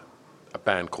was a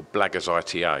band called Blaggers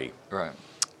ITA, Right.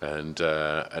 and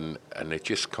they're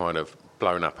just kind of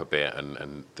blown up a bit,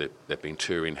 and they've been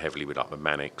touring heavily with like the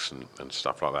Manics and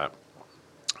stuff like that,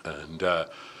 and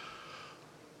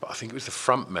but I think it was the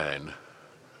front man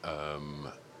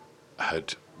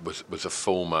was a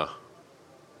former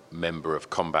member of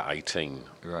Combat 18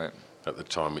 Right. at the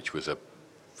time, which was a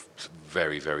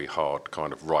very, very hard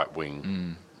kind of right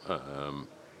wing,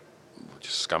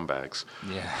 just scumbags.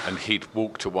 Yeah. And he'd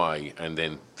walked away, and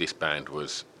then this band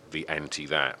was the anti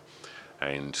that,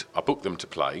 and I booked them to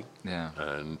play. Yeah.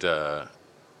 And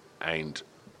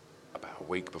about a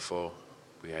week before,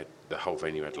 the whole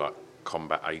venue had like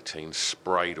Combat 18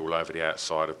 sprayed all over the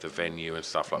outside of the venue and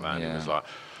stuff like that. And it was like,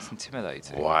 it's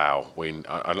intimidating. wow. When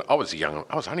I was young,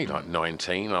 I was only like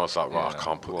 19. I was like, right, I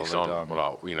can't put this on.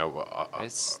 Well, like, you know,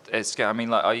 It's scary. I mean,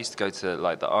 like, I used to go to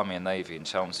like the Army and Navy in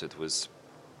Chelmsford was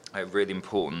a really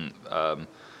important,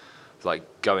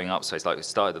 like going up space. Like, it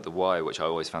started at the Y, which I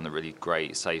always found a really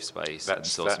great safe space, and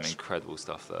saw some incredible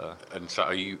stuff there. And so,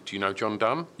 do you know John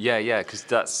Dunn? Yeah, because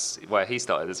that's where he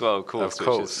started as well, of course. Of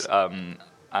course. Which is,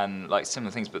 and like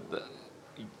similar things, but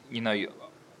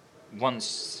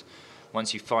once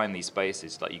you find these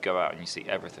spaces, like, you go out and you see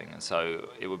everything, and so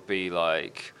it would be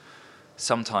like.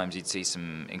 Sometimes you'd see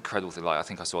some incredible things. Like, I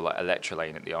think I saw like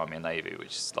Electrolane at the Army and Navy,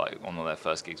 which is like one of their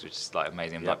first gigs, which is like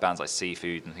amazing. Like bands like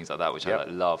Seafood and things like that, which I like,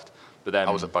 loved. But then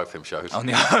I was at both them shows. On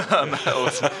the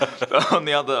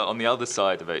other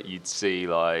side of it, you'd see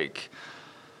like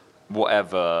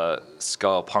whatever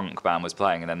ska punk band was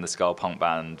playing, and then the ska punk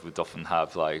band would often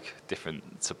have like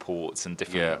different supports and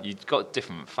different. You'd got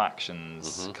different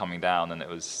factions coming down, and it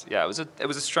was a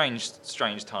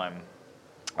strange time.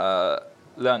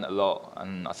 Learned a lot,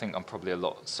 and I think I'm probably a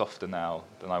lot softer now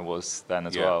than I was then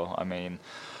as well. I mean,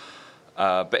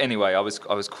 but anyway, I was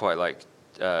quite like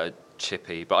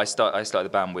chippy. But I started the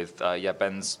band with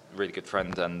Ben's really good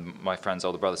friend and my friend's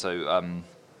older brother. So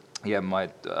my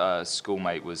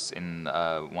schoolmate was in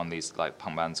one of these like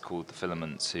punk bands called the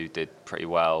Filaments, who did pretty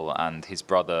well, and his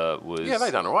brother was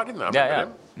they done all right, didn't they?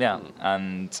 Yeah.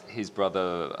 And his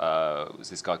brother was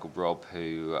this guy called Rob,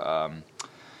 who.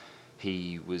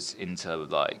 He was into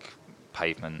like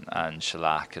Pavement and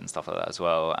Shellac and stuff like that as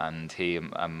well, and he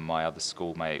and my other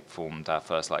schoolmate formed our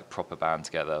first like proper band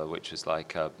together, which was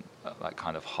like a like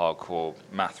kind of hardcore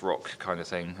math rock kind of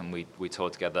thing, and we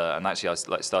toured together. And actually, I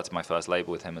like started my first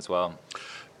label with him as well,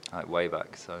 like way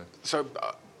back. So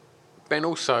Ben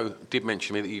also did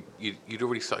mention to me that you'd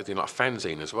already started doing like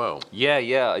fanzine as well.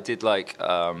 Yeah, I did like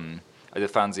I did a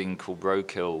fanzine called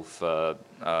Roadkill for.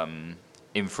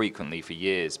 Infrequently for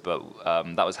years, but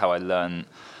that was how I learned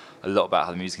a lot about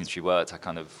how the music industry worked. I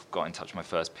kind of got in touch with my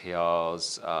first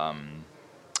PRs.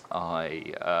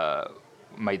 I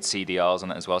made CDRs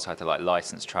on it as well, so I had to like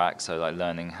license tracks. So like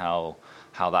learning how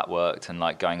that worked, and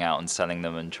like going out and selling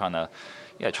them and trying to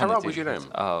How old was you then?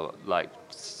 Oh, like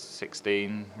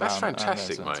 16. That's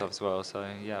fantastic, mate. As well. So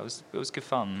yeah, it was good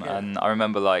fun, and I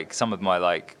remember like some of my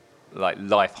like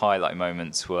life highlight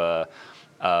moments were.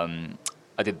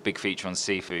 I did a big feature on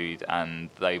Seafood, and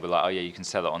they were like, "Oh yeah, you can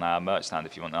sell it on our merch stand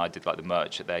if you want." And I did like the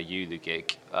merch at their Eulu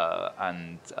gig,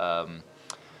 and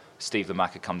Steve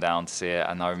Lamacq had come down to see it,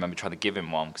 and I remember trying to give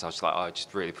him one because I was just like, "I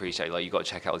just really appreciate it. Like, you got to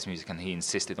check out this music," and he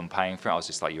insisted on paying for it. I was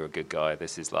just like, "You're a good guy.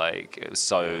 This is like," it was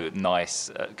so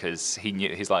nice because he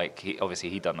knew he'd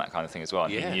done that kind of thing as well,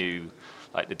 and he knew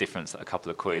like the difference that a couple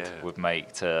of quid would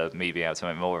make to me being able to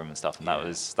make more of them and stuff, and that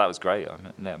was great.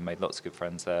 I made lots of good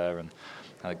friends there, and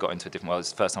I got into a different world. It was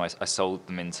the first time I sold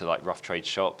them into like rough trade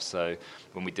shops. So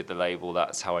when we did the label,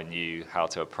 that's how I knew how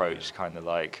to approach kind of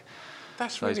like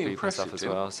that's those really people and impressive stuff as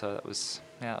well. So that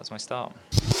was my start.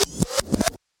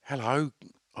 Hello,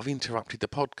 I've interrupted the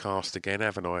podcast again,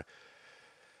 haven't I?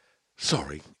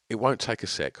 Sorry, it won't take a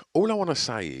sec. All I want to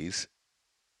say is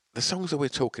the songs that we're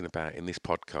talking about in this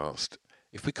podcast,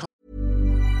 if we can't.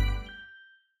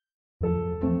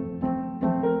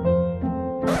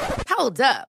 Hold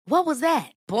up. What was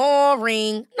that?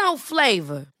 Boring. No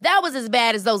flavor. That was as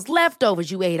bad as those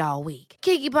leftovers you ate all week.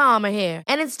 Keke Palmer here.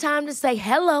 And it's time to say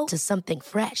hello to something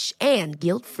fresh and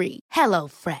guilt-free. Hello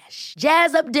Fresh.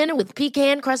 Jazz up dinner with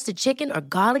pecan-crusted chicken or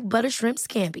garlic butter shrimp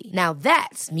scampi. Now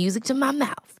that's music to my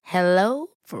mouth. Hello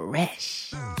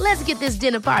Fresh. Let's get this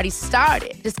dinner party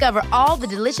started. Discover all the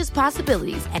delicious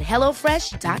possibilities at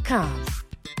HelloFresh.com.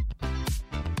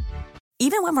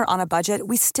 Even when we're on a budget,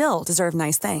 we still deserve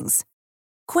nice things.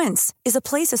 Quince is a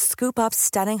place to scoop up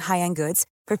stunning high-end goods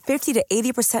for 50 to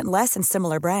 80% less than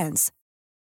similar brands.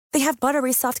 They have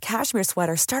buttery soft cashmere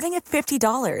sweaters starting at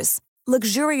 $50,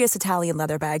 luxurious Italian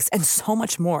leather bags, and so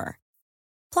much more.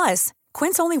 Plus,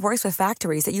 Quince only works with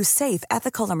factories that use safe,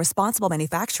 ethical, and responsible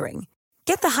manufacturing.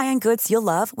 Get the high-end goods you'll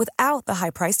love without the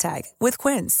high price tag with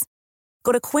Quince.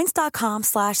 Go to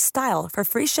quince.com/style for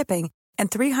free shipping and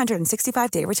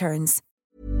 365-day returns.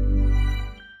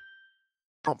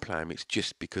 Can't play them, it's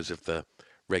just because of the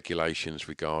regulations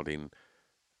regarding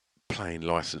playing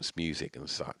licensed music and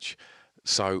such.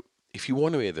 So if you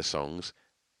want to hear the songs,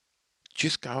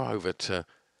 just go over to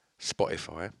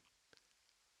Spotify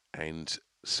and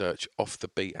search Off the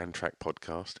Beat and Track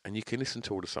podcast, and you can listen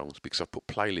to all the songs because I've put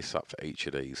playlists up for each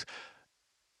of these.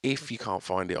 If you can't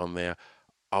find it on there,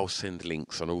 I'll send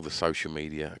links on all the social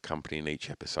media accompanying each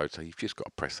episode, so you've just got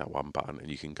to press that one button and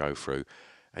you can go through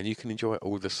and you can enjoy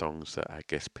all the songs that our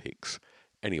guest picks.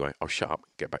 Anyway, I'll shut up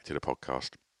and get back to the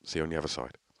podcast. See you on the other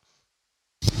side.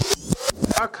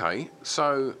 Okay,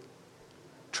 so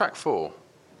track 4,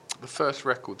 the first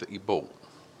record that you bought.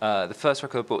 The first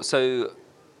record I bought. So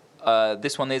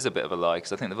this one is a bit of a lie,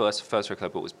 because I think the first record I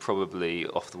bought was probably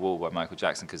Off the Wall by Michael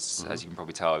Jackson, because as you can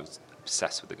probably tell, I was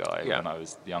obsessed with the guy when I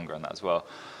was younger and that as well.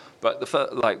 But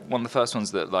one of the first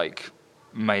ones that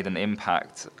made an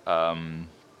impact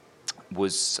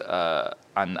was,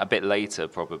 and a bit later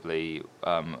probably,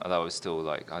 although I was still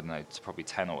I don't know, it's probably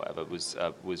 10 or whatever, was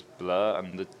Blur,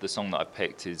 and the song that I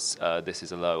picked is This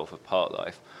Is a Low off of Part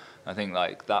Life. I think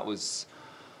that was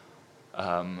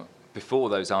before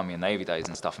those Army and Navy days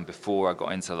and stuff, and before I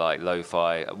got into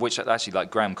lo-fi, which actually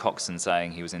Graham Coxon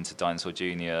saying he was into Dinosaur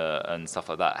Jr. and stuff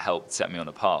like that helped set me on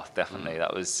a path. Definitely,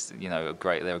 that was they're a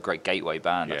great gateway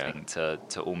band, I think,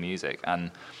 to all music.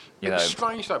 And it was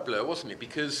strange though, Blur, wasn't it?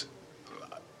 Because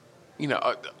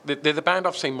they're the band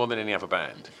I've seen more than any other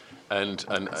band, and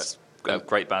a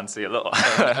great band, see a lot,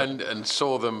 and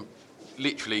saw them.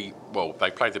 Literally, well,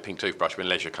 they played the Pink Toothbrush when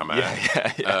Leisure come out,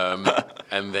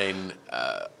 and then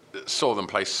saw them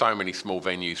play so many small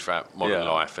venues throughout Modern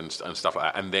Life and stuff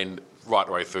like that, and then right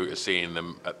the way through to seeing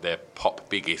them at their pop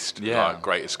biggest,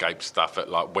 Great Escape stuff at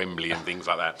Wembley and things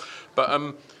like that. But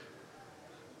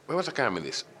where was I going with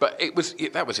this? But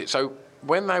that was it. So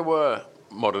when they were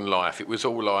Modern Life, it was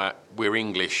all we're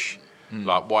English,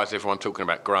 why is everyone talking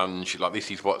about grunge? This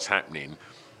is what's happening.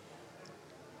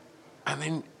 And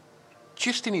then,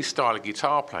 just in his style of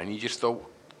guitar playing, you just thought,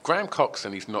 Graham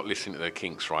Coxon is not listening to the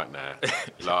Kinks right now.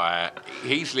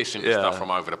 He's listening to stuff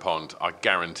from over the pond. I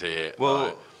guarantee it.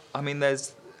 Well, I mean,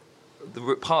 there's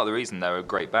part of the reason they're a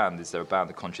great band is they're a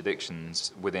band of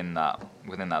contradictions within that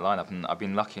lineup. And I've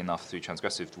been lucky enough through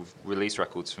Transgressive to release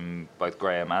records from both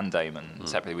Graham and Damon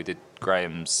separately. We did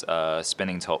Graham's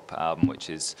Spinning Top album,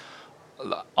 which is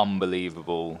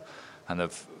unbelievable kind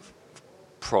of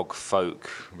prog folk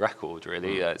record,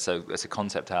 really. So it's a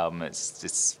concept album.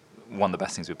 It's one of the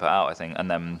best things we put out, I think. And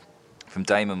then from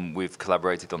Damon, we've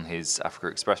collaborated on his Africa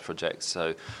Express project.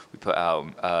 So we put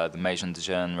out the Maison de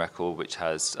Jeune record, which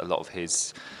has a lot of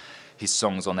his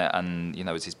songs on it, and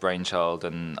it's his brainchild.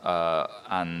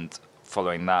 And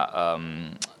following that,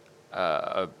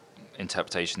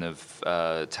 interpretation of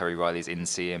Terry Riley's In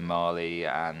C in Mali,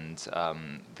 and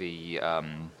the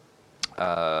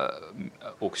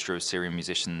Orchestra of Syrian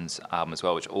Musicians album as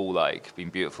well, which all been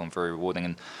beautiful and very rewarding.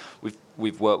 And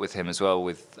we've worked with him as well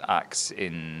with acts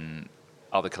in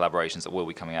other collaborations that will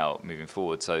be coming out moving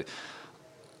forward. So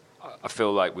I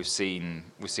feel like we've seen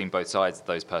both sides of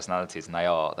those personalities, and they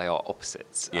are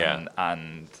opposites.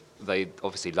 And they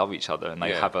obviously love each other, and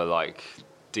they have a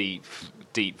deep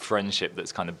friendship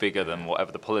that's kind of bigger than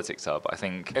whatever the politics are. But I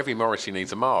think every Morrissey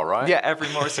needs a Mar, right? Yeah, every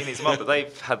Morrissey needs a Mar, but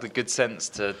they've had the good sense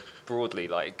to broadly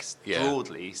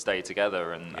stay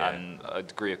together and a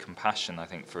degree of compassion, I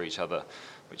think, for each other,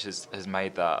 which has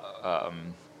made that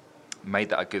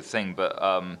a good thing. But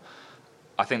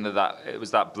I think that it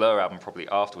was that Blur album probably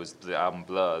afterwards, the album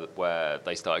Blur, where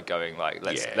they started going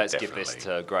let's give this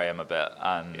to Graham a bit,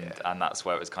 and that's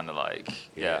where it was kind of I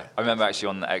remember actually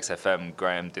on the XFM,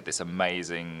 Graham did this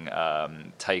amazing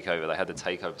takeover. They had the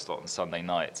takeover slot on Sunday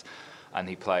nights, and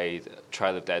he played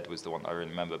Trail of Dead was the one I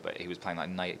really remember, but he was playing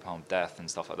Napalm Death and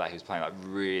stuff like that. He was playing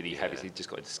really heavy. So he just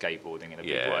got into skateboarding in a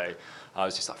big way. I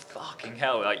was just fucking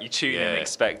hell! You tune in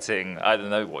expecting, I don't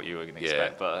know what you were going to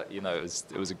expect, but it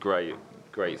was a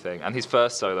great thing. And his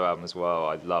first solo album as well,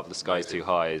 I love. The Sky's Too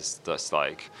High is just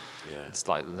it's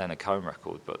like Leonard Cohen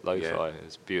record, but lo-fi.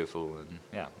 It's beautiful and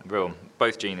real.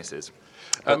 Both geniuses.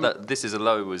 But This Is a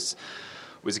Low was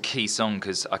a key song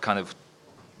because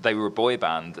they were a boy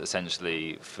band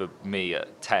essentially for me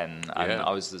at 10, and I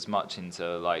was as much into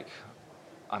I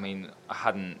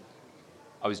hadn't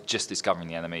I was just discovering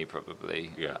the NME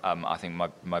probably. Yeah. I think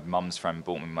my mum's friend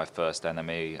bought me my first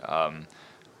NME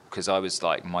because I was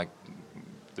like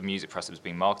the music press that was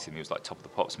being marketed to me was like Top of the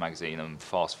Pops magazine and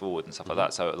Fast Forward and stuff like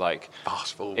that. So like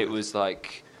Fast Forward. it was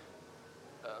like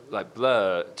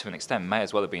Blur to an extent may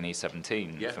as well have been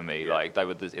E17 for me. Like they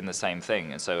were in the same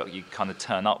thing, and so you kind of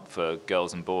turn up for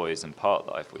Girls and Boys and Part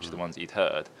Life, which are the ones you'd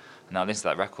heard. And now I listen to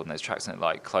that record, and there's tracks in it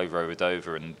like Clover Over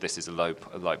Dover and This Is a Low,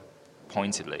 like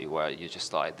Pointedly, where you're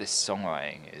just like, this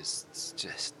songwriting is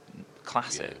just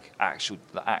classic,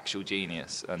 actual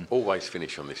genius. And always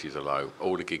finish on This Is a Low.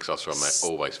 All the gigs I saw on that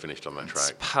always finished on that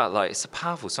track. It's a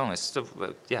powerful song. It's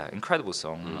incredible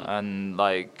song, and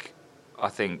like. I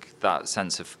think that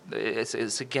sense of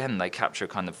it's again they capture a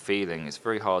kind of feeling. It's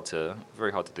very hard to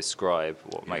describe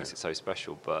what makes it so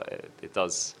special, but it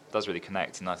does really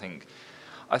connect. And I think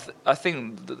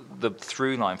the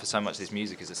through line for so much of this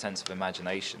music is a sense of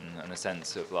imagination and a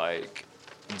sense of like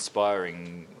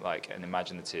inspiring like an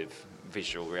imaginative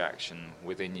visual reaction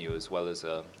within you as well as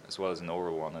an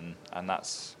oral one, and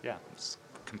that's it's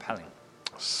compelling.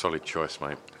 Solid choice,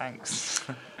 mate. Thanks.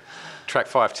 Track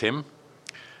 5, Tim.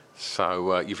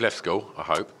 So you've left school, I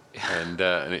hope, and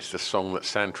it's the song that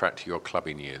soundtracked to your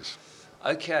clubbing years.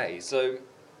 Okay, so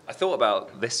I thought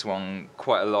about this one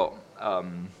quite a lot,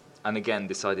 and again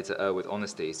decided to err with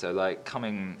honesty. So like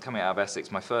coming out of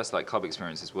Essex, my first like club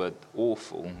experiences were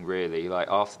awful, really. Like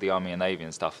after the Army and Navy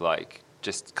and stuff, like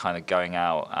just kind of going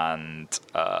out and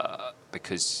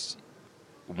because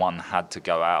one had to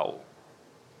go out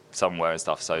somewhere and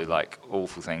stuff, so like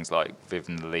awful things like Viv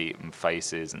and Elite and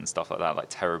Faces and stuff like that, like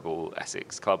terrible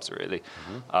Essex clubs really.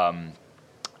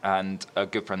 And a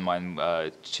good friend of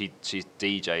mine, she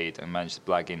DJ'd and managed to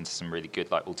blag into some really good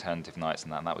like alternative nights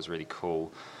and that was really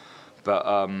cool. But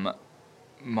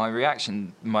my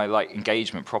reaction, my like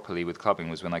engagement properly with clubbing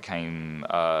was when I came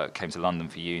to London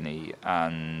for uni,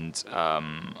 and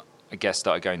I guess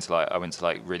started going to I went to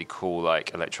like really cool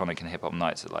like electronic and hip hop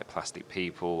nights at like Plastic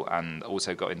People, and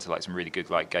also got into like some really good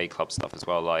like gay club stuff as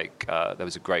well. Like there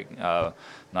was a great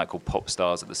night called Pop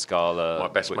Stars at the Scala. My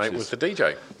best mate was the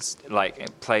DJ. Like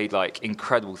it played like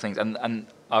incredible things, and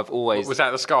I've always was that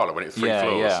at the Scala when it was 3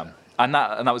 floors? Yeah. And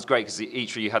that was great because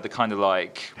each of you had the kind of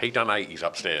like he done 80s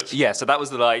upstairs. Yeah, so that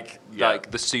was the like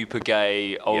the super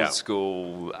gay old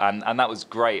school, and that was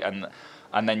great. And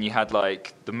then you had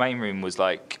like the main room was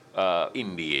like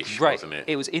indie-ish, right, wasn't it?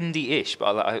 It was indie-ish,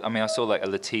 but I mean I saw like a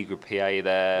La Tigre PA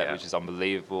there, which is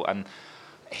unbelievable, and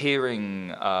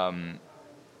hearing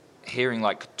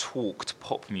like talked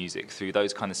pop music through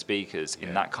those kind of speakers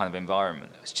in that kind of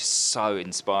environment, it was just so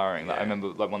inspiring. Like I remember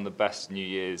like one of the best New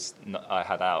Year's I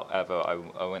had out ever.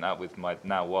 I went out with my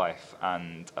now wife,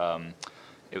 and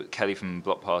it was Kelly from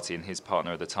Block Party and his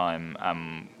partner at the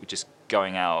time. Just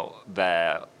going out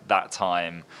there that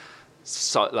time,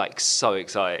 so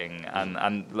exciting,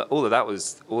 and all of that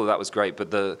was great.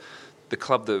 But the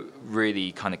club that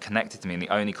really kind of connected to me, and the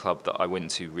only club that I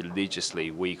went to religiously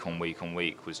week on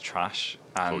week was Trash.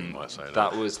 And I thought you might say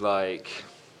that was like,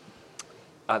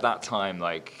 at that time,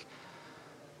 like,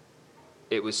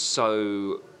 it was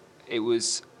such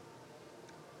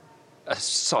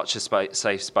a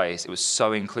safe space. It was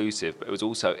so inclusive, but it was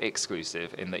also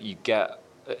exclusive in that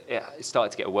it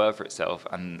started to get a word for itself.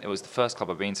 And it was the first club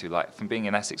I've been to, like, from being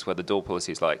in Essex where the door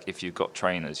policy is like, if you've got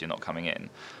trainers, you're not coming in.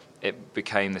 It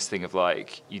became this thing of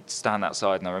like, you'd stand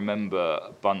outside, and I remember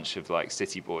a bunch of like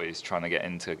city boys trying to get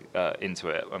into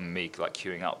it, and me like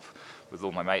queuing up with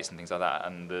all my mates and things like that,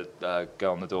 and the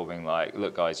girl on the door being like,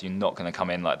 look guys, you're not going to come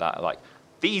in like that. Like,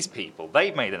 these people,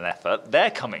 they've made an effort,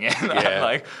 they're coming in. And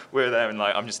like, we're there, and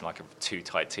like, I'm just in like a too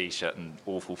tight t-shirt and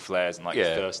awful flares and like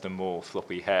Thurston Moore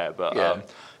floppy hair, but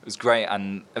it was great,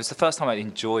 and it was the first time I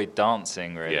enjoyed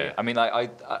dancing, really. Yeah. I mean, like,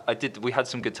 I did. We had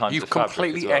some good times. You've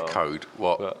completely echoed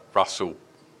what Russell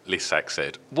Lissack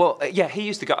said. Well, yeah, he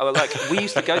used to go. Like, we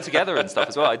used to go together and stuff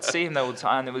as well. I'd see him there all the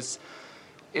time, and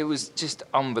it was just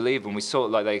unbelievable. And we saw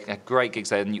like they had great gigs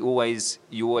there, and you always.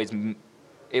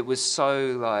 It was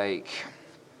so like.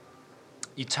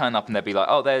 You turn up and they'd be like,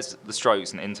 "Oh, there's the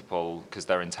Strokes and Interpol because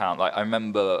they're in town." Like I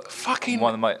remember, fucking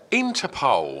one of my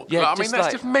Interpol. Yeah, like, I mean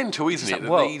that's just mental, isn't it?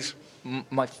 Well,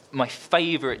 my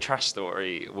favourite Trash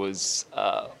story was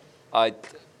I'd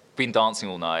been dancing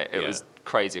all night. It was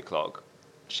crazy o'clock,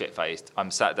 shit faced. I'm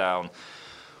sat down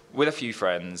with a few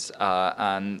friends,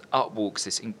 and up walks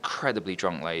this incredibly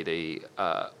drunk lady,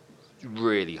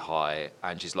 really high,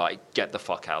 and she's like, "Get the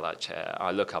fuck out of that chair."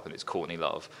 I look up and it's Courtney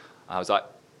Love. I was like,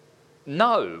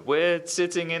 "No, we're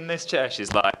sitting in this chair."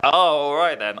 She's like, "Oh, all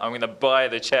right then, I'm going to buy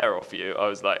the chair off you." I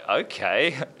was like,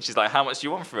 "Okay." She's like, "How much do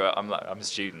you want for it?" I'm like, "I'm a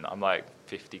student." I'm like,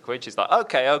 50 quid. She's like,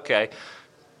 okay.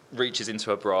 reaches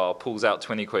into her bra, pulls out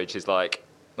 20 quid. She's like,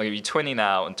 I'll give you 20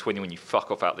 now and 20 when you fuck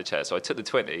off out the chair. So I took the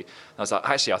 20 and I was like,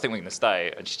 actually, I think we're going to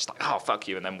stay. And she's just like, oh, fuck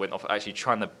you. And then went off actually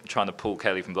trying to pull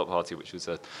Kelly from Block Party, which was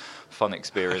a fun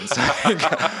experience.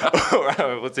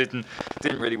 Didn't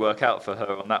really work out for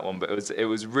her on that one, but it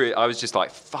was really, I was just like,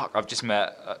 fuck, I've just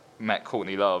met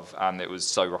Courtney Love, and it was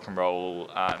so rock and roll,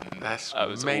 and it was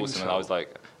awesome. And I was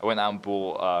like, I went out and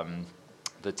bought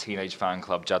the Teenage Fan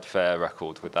Club Judd Fair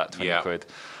record with that 20 quid.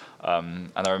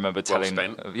 And I remember telling,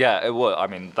 it was. I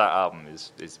mean, that album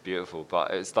is beautiful, but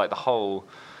it's like the whole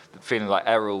feeling like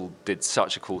Errol did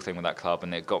such a cool thing with that club,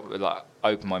 and it got like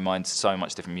opened my mind to so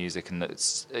much different music, and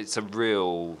it's a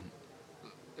real.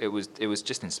 It was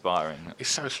just inspiring. It's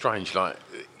so strange. Like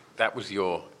that was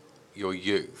your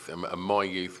youth, and my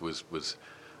youth was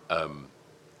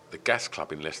the Gas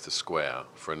Club in Leicester Square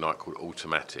for a night called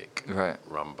Automatic,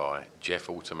 run by Jeff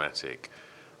Automatic,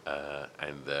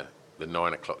 and the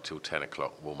 9 o'clock till 10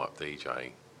 o'clock warm-up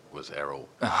DJ was Errol.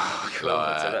 Oh,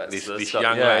 God. This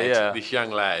young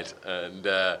lad, and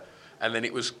then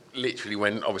it was literally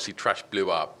when obviously Trash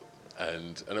blew up,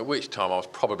 and at which time I was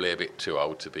probably a bit too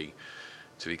old to be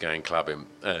going clubbing,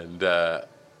 and I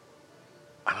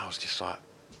was just like,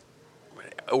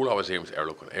 all I was hearing was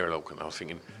Errol Alkan. I was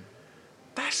thinking,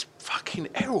 that's fucking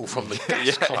Errol from the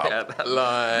Gas Club. But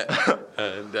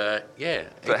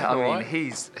I mean,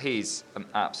 he's an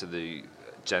absolute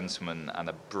gentleman and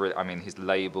his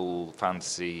label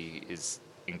Fantasy is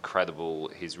incredible.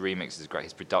 His remix is great.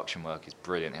 His production work is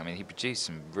brilliant. I mean, he produced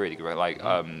some really good,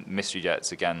 Mystery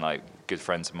Jets again, like good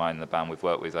friends of mine in the band we've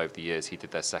worked with over the years. He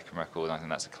did their second record, and I think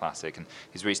that's a classic. And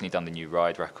he's recently done the new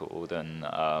Ride record, and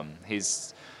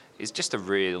he's just a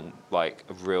real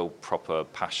proper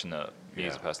passionate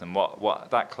music person. And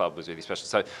what that club was really special.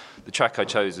 So the track I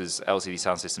chose was LCD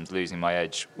Sound System's Losing My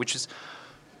Edge, which is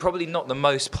probably not the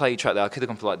most played track there. I could have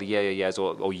gone for like the Yeah Yeah Yeahs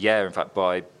or Yeah, in fact,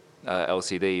 by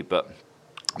LCD, but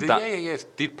the Yeah Yeah Yeahs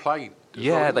did play.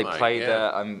 Yeah, they played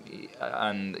there, and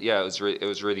it was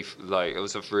really like it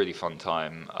was a really fun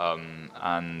time.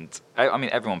 And I mean,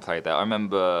 everyone played there. I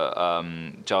remember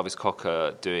Jarvis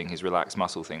Cocker doing his Relaxed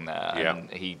Muscle thing there, and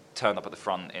he turned up at the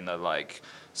front in a like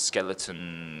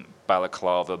skeleton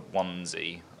balaclava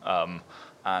onesie.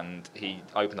 And he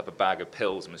opened up a bag of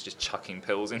pills and was just chucking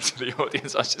pills into the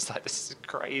audience. I was just like, this is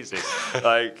crazy,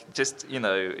 like just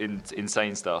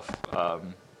insane stuff.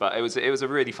 But it was a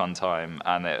really fun time,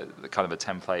 and kind of a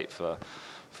template for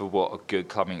what a good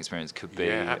clubbing experience could be.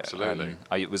 Yeah, absolutely.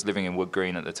 I was living in Wood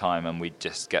Green at the time, and we'd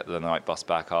just get the night bus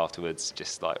back afterwards,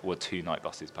 or 2 night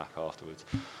buses back afterwards,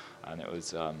 and it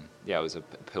was it was a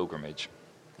pilgrimage.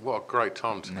 What a great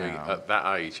time to be at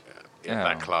that age. In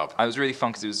that club. It was really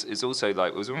fun because it's also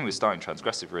like it was when we were starting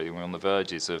Transgressive. Really, we were on the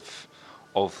verges of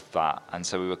that, and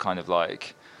so we were kind of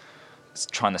like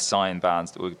trying to sign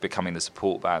bands that were becoming the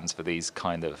support bands for these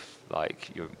kind of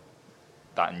like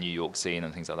that New York scene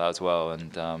and things like that as well.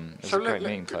 And it was a great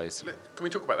meeting place. Can we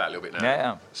talk about that a little bit now?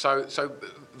 Yeah. So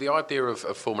the idea of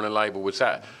forming a label, was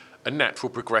that a natural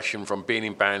progression from being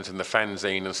in bands and the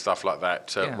fanzine and stuff like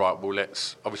that? Right, well,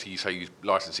 let's obviously you say you're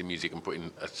licensing music and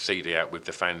putting a CD out with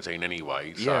the fanzine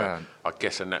anyway. So I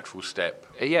guess a natural step.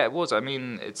 Yeah, it was. I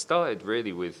mean, it started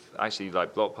really with actually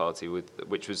like Block Party,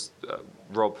 which was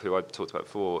Rob, who I talked about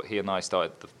before. He and I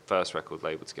started the first record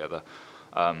label together.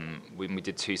 We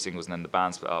did 2 singles, and then the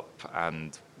band split up,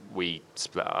 and we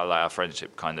split. Our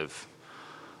friendship kind of.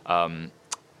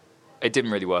 It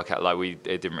didn't really work out. It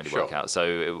didn't really work out.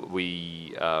 So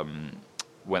we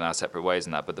went our separate ways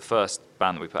in that. But the first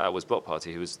band that we put out was Block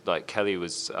Party, who was like Kelly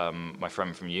was my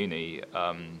friend from uni,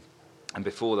 and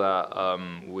before that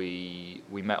we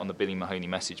met on the Billy Mahoney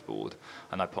message board,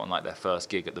 and I put on like their first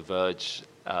gig at the Verge,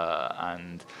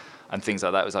 and things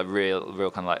like that. It was like real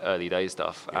kind of like early day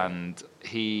stuff. Yeah. And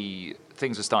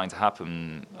things were starting to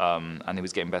happen, and he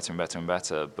was getting better and better and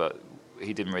better. But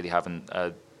he didn't really have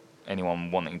anyone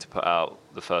wanting to put out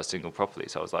the first single properly,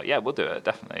 so I was like, yeah, we'll do it,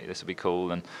 definitely, this will be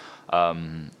cool, and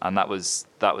that was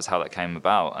how that came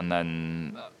about. And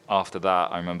then after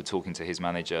that, I remember talking to his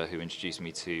manager, who introduced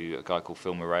me to a guy called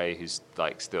Phil Murray, who's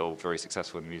like still very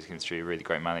successful in the music industry, a really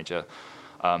great manager,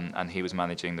 and he was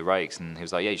managing the Rakes, and he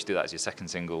was like, yeah, you should do that as your second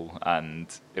single. And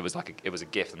it was like it was a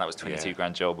gift, and that was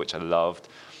 $22,000 job, which I loved.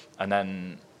 And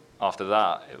then after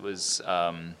that, it was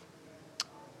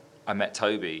I met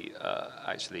Toby,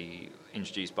 actually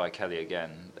introduced by Kelly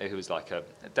again, who was like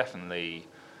definitely,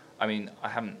 I mean, I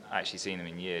haven't actually seen him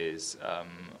in years,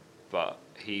 but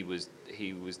he was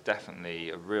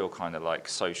definitely a real kind of like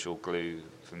social glue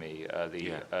for me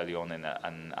early on in it,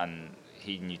 and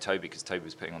he knew Toby because Toby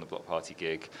was putting on the Block Party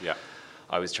gig. Yeah.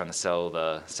 I was trying to sell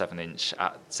the 7-inch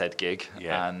at said gig,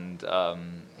 and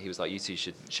he was like, "You two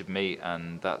should meet,"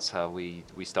 and that's how we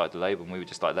started the label. And we were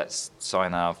just like, "Let's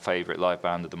sign our favourite live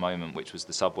band at the moment, which was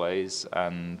the Subways,"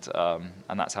 and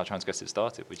that's how Transgressive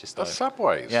started. We just the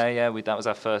Subways. Yeah. That was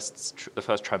our the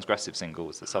first Transgressive single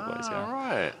was the Subways.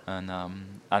 Right. And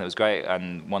it was great.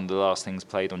 And one of the last things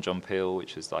played on John Peel,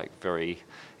 which was like very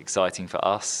exciting for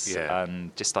us. Yeah.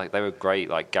 And just like they were great,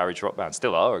 like garage rock band.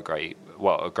 Still are a great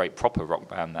proper rock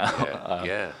band now.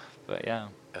 Yeah. But yeah.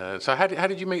 So how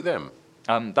did you meet them?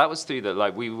 That was through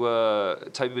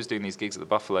Toby was doing these gigs at the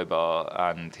Buffalo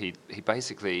Bar, and he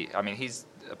basically, I mean, he's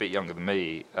a bit younger than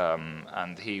me,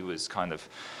 and he was kind of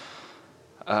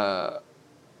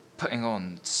putting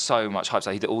on so much hype.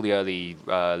 So he did all the early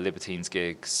Libertines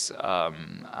gigs,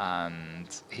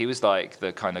 and he was like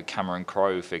the kind of Cameron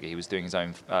Crowe figure. He was doing his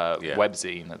own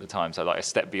webzine at the time, so like a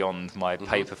step beyond my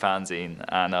paper fanzine,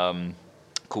 and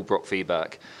called Brock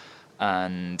Feedback,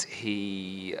 and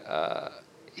he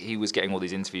was getting all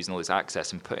these interviews and all this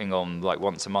access and putting on, like,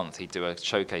 once a month he'd do a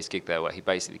showcase gig there where he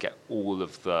basically get all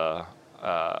of the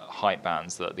hype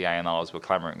bands that the A&Rs were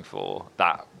clamouring for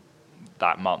that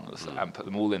month and put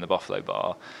them all in the Buffalo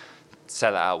Bar,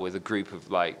 sell it out with a group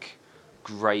of like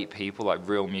great people, like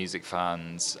real music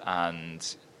fans,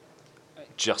 and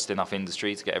just enough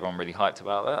industry to get everyone really hyped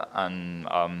about it. And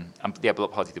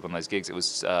Block Party did one of those gigs. It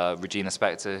was Regina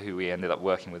Spektor, who we ended up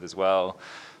working with as well,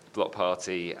 Block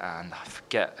Party, and I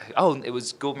forget. It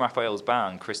was Gordon Raphael's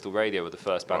band, Crystal Radio, were the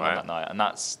first band on that night, and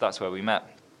that's where we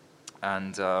met.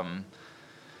 And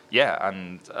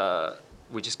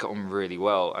we just got on really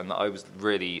well. And I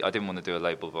didn't want to do a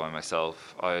label by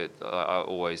myself. I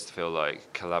always feel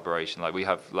like collaboration. Like we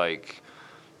have like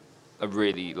a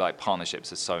really like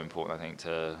partnerships are so important. I think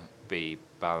to be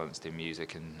balanced in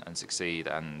music and succeed.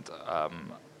 And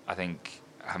I think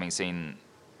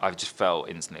I've just felt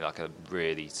instantly like a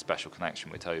really special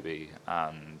connection with Toby,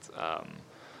 and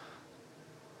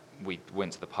we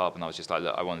went to the pub and I was just like,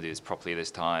 look, I want to do this properly this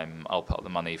time. I'll put up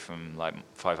the money from like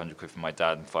 500 quid from my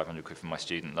dad and 500 quid from my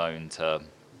student loan to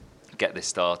get this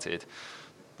started.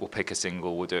 We'll pick a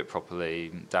single, we'll do it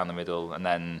properly down the middle, and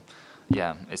then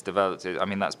it's developed. I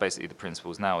mean, that's basically the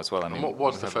principles now as well. I mean, and what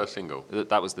was the first single?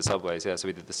 That was the Subways, yeah. So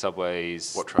we did the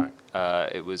Subways. What track?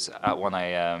 It was At 1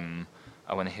 a.m.,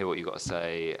 I Want to Hear What You Got to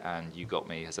Say, and You Got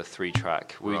Me as a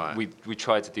 3-track. We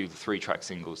tried to do the 3-track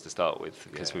singles to start with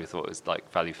because we thought it was like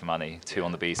value for money. 2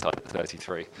 on the B side,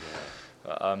 33.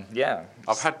 But,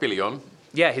 I've had Billy on.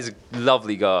 Yeah, he's a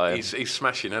lovely guy. He's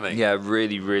smashing, isn't he? Yeah,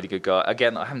 really, really good guy.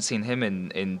 Again, I haven't seen him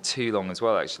in too long as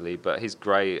well, actually, but he's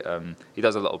great. He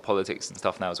does a lot of politics and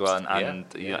stuff now as well, and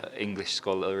English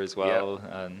scholar as well.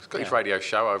 Yeah. He's got his radio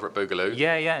show over at Boogaloo.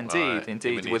 Yeah,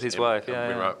 indeed, with his wife.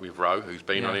 With Ro, who's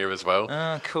been on here as well.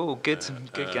 Oh, cool, good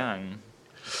gang.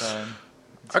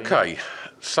 Okay,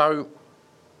 so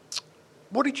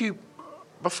what did you,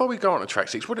 before we go on to track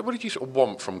 6, what did you sort of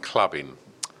want from clubbing?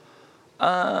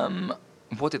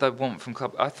 What did I want from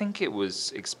club? I think it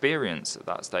was experience at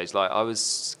that stage. Like, I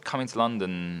was coming to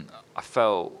London, I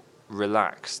felt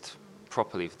relaxed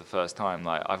properly for the first time.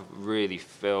 Like, I really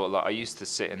feel like I used to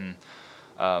sit in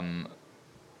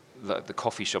the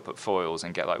coffee shop at Foyles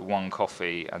and get like one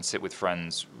coffee and sit with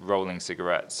friends, rolling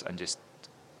cigarettes and just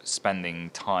spending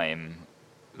time,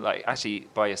 like actually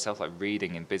by yourself, like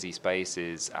reading in busy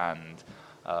spaces and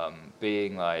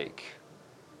being like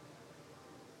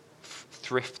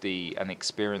thrifty and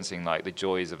experiencing like the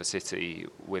joys of a city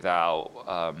without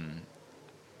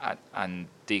and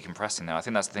decompressing there. I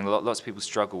think that's the thing. Lots of people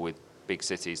struggle with big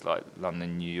cities like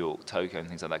London, New York, Tokyo, and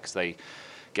things like that because they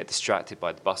get distracted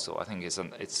by the bustle. I think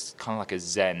it's kind of like a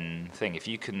Zen thing. If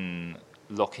you can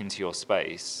lock into your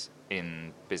space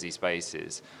in busy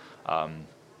spaces and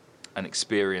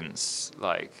experience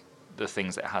like the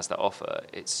things that it has to offer,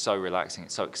 it's so relaxing.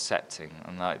 It's so accepting.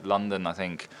 And like London, I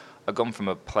think I've gone from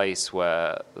a place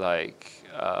where like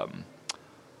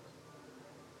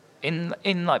in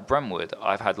like Brentwood,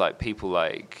 I've had like people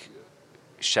like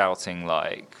shouting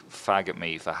like fag at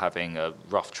me for having a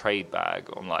rough trade bag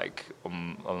on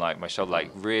my shoulder, like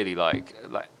really like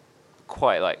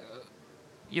quite like,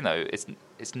 you know,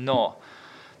 it's not.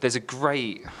 There's a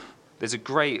great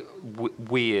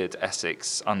weird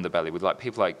Essex underbelly with like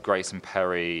people like Grayson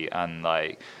Perry and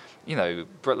like, you know,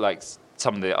 like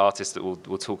some of the artists that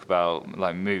we'll talk about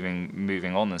like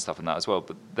moving on and stuff and that as well.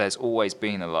 But there's always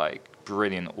been a like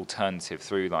brilliant alternative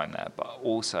through line there. But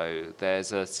also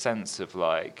there's a sense of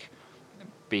like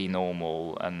be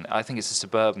normal, and I think it's a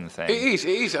suburban thing. It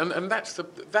is, and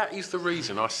that is the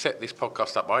reason I set this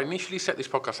podcast up. I initially set this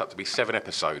podcast up to be 7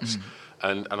 episodes,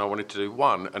 and I wanted to do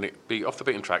one, and it be off the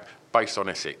beaten track, based on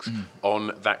Essex,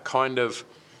 on that kind of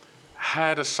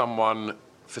how does someone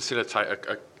facilitate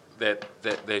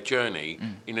their journey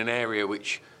in an area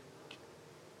which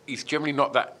is generally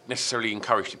not that necessarily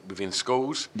encouraged within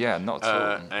schools. Yeah, not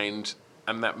at all.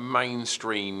 And that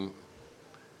mainstream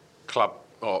club,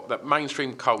 or that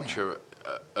mainstream culture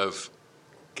of,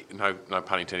 no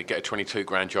pun intended, get a 22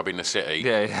 grand job in the city,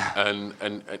 and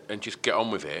just get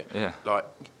on with it. Yeah. Like,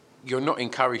 you're not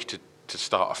encouraged to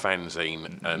start a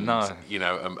fanzine and you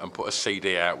know and put a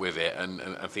CD out with it and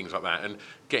things like that, and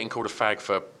getting called a fag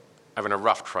for having a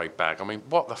rough trade bag. I mean,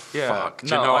 what the fuck? Do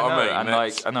you know what I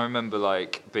mean? And I remember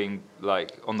like being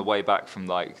like on the way back from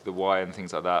like the Y and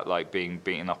things like that, like being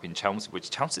beaten up in Chelmsford, which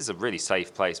Chelmsford's a really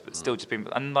safe place, but still just being,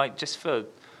 and like just for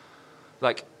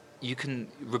like, you can,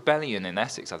 rebellion in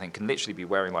Essex, I think, can literally be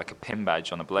wearing like a pin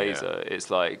badge on a blazer. Yeah. It's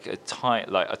like a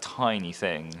tiny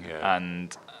thing. Yeah.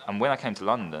 And when I came to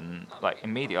London, like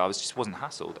immediately I wasn't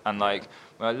hassled. And like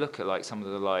when I look at like some of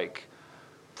the like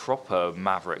proper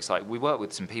mavericks, like we work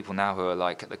with some people now who are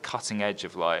like at the cutting edge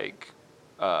of like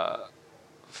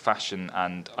fashion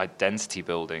and identity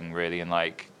building, really, and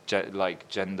like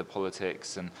gender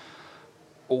politics and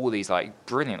all these like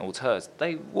brilliant auteurs.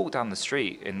 They walk down the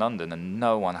street in London and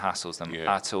no one hassles them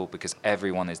at all, because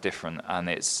everyone is different, and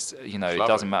it's, you know, it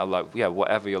doesn't matter, like,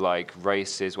 whatever your like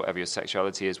race is, whatever your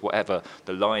sexuality is, whatever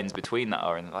the lines between that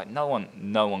are, and like no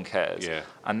one cares.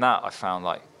 And that I found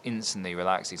like instantly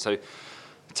relaxing. So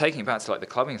taking it back to like the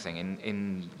clubbing thing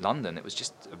in London, it was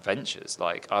just adventures.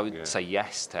 Like I would say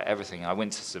yes to everything. I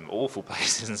went to some awful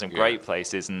places and some great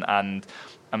places, and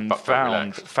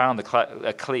found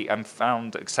a clique and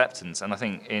found acceptance. And I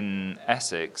think in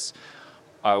Essex,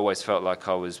 I always felt like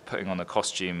I was putting on a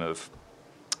costume of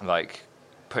like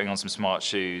putting on some smart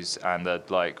shoes and a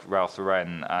like Ralph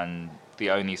Lauren, and the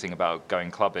only thing about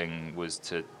going clubbing was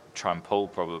to try and pull,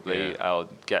 probably. I'll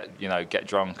get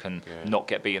drunk and not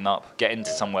get beaten up, get into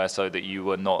somewhere so that you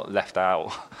were not left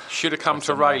out. Should have come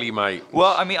to Rayleigh, mate.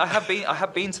 Well, I mean, I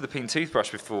have been to the Pink Toothbrush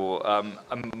before.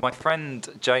 My friend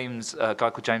James, a guy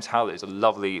called James Howlett, is a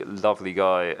lovely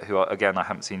guy who, again, I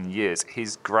haven't seen in years.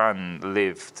 His gran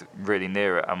lived really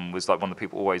near it and was like one of the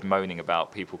people always moaning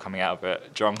about people coming out of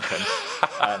it drunken.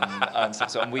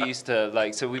 and we used to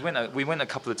like, so we went a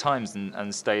couple of times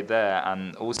and stayed there,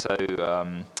 and also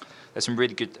there's some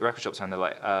really good record shops around there,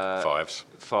 like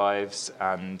Fives,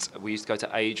 and we used to go to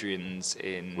Adrian's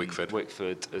in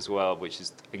Wickford as well, which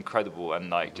is incredible, and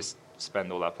like just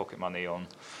spend all our pocket money on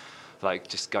like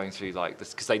just going through like this,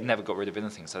 because they never got rid of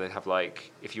anything. So they'd have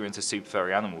like, if you were into super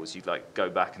furry animals, you'd like go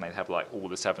back and they'd have like all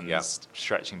the sevens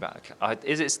stretching back.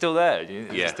 Is it still there?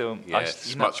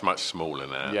 It's much smaller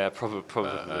now. Yeah, probably.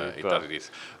 It is.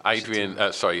 Adrian,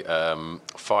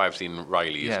 Fives in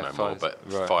Rayleigh is no more,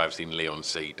 but Fives in Leon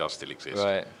C does still exist.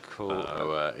 Right, cool.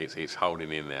 It's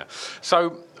holding in there.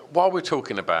 So while we're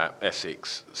talking about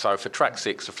Essex, so for track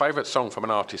 6, a favourite song from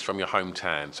an artist from your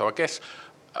hometown. So I guess,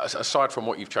 aside from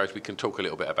what you've chosen, we can talk a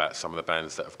little bit about some of the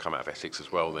bands that have come out of Essex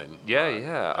as well then.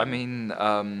 I mean,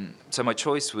 so my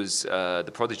choice was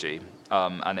The Prodigy,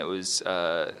 and it was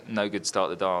No Good Start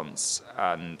the Dance,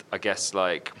 and I guess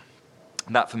like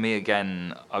that for me,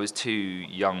 again, I was too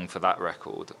young for that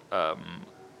record.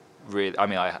 Really, I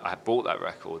mean, I bought that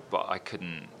record, but I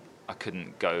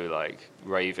couldn't go like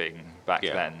raving back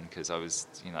then, because I was,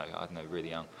 I don't know,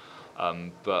 really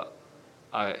young. But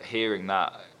hearing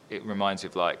that, it reminds me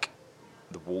of like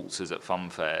the waltzes at fun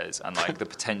fairs and like the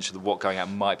potential of what going out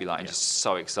might be like, and just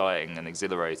so exciting and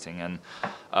exhilarating. And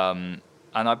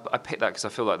I picked that because I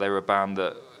feel like they were a band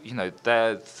that,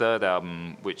 their third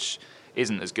album, which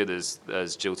isn't as good as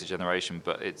Jilted Generation,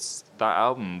 but that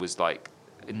album was like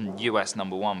in US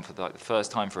 #1 for like the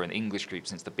first time for an English group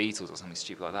since the Beatles or something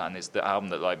stupid like that, and it's the album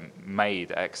that like made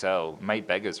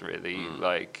Beggars really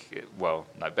like, well,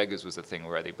 no, Beggars was a thing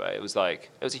already, but it was a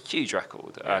huge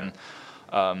record, and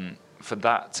for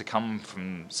that to come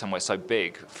from somewhere so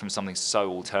big, from something so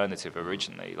alternative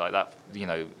originally, like that,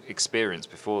 experience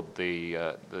before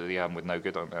the album with No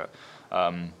Good on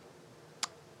it,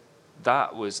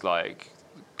 that was like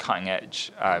cutting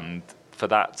edge, and for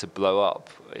that to blow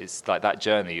up, it's like that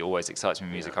journey always excites me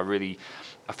in music.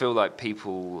 I feel like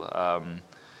people,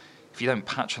 if you don't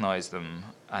patronise them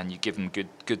and you give them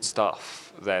good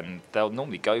stuff, then they'll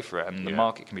normally go for it, and the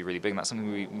market can be really big. And that's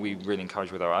something we really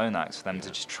encourage with our own acts, for them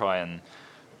to just try and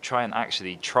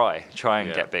actually try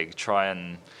and get big, try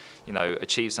and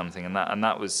achieve something, and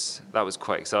that was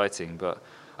quite exciting. But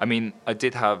I mean, I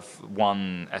did have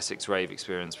one Essex rave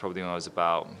experience probably when I was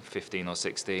about 15 or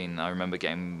 16. I remember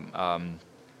getting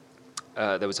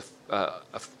there was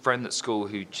a friend at school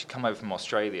she'd come over from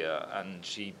Australia, and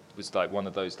she was like one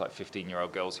of those like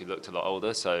 15-year-old girls who looked a lot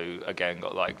older. So again,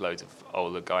 got like loads of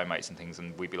older guy mates and things,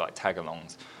 and we'd be like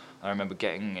tag-alongs. I remember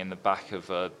getting in the back of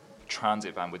a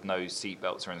transit van with no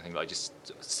seatbelts or anything, like just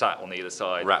sat on either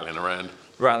side, rattling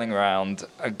around,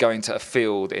 and going to a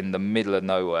field in the middle of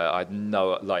nowhere. I had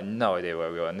no idea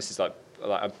where we were, and this is like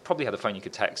I probably had a phone you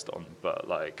could text on, but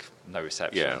like no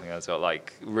reception. Yeah. I think I was got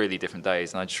like really different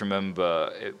days, and I just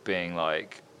remember it being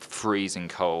like freezing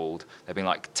cold. There'd been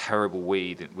like terrible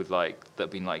weed with like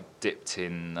that'd been like dipped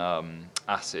in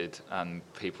acid, and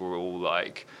people were all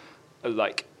like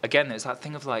again, it's that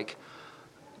thing of like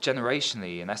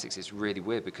generationally in Essex is really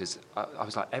weird, because I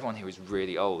was like, everyone here was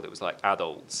really old. It was like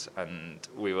adults, and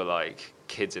we were like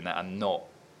kids in it, and not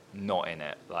in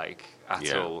it like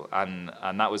at all. And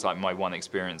that was like my one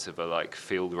experience of a like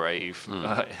field rave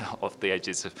off the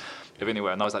edges of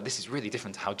anywhere. And I was like, this is really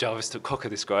different to how Jarvis Cocker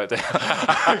described it.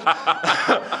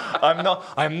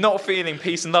 I'm not feeling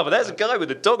peace and love. There's a guy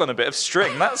with a dog on a bit of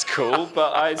string. That's cool,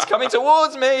 but it's coming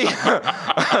towards me.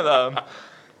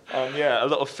 And yeah, a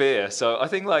lot of fear. So I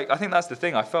think that's the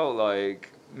thing. I felt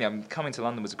like coming to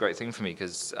London was a great thing for me,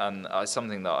 because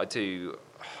something that I do.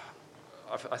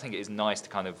 I think it is nice to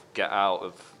kind of get out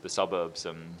of the suburbs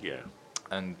and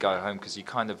go home, because you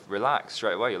kind of relax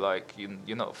straight away. You're like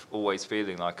you're not always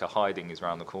feeling like a hiding is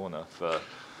around the corner.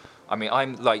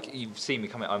 I'm like, you've seen me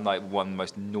coming. I'm like one of the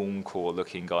most normcore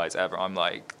looking guys ever. I'm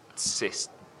like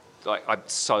I'm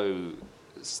so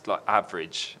like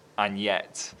average, and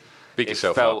yet. Big it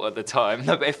yourself felt up. at the time.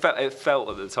 No, but it felt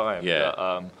at the time.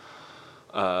 Yeah.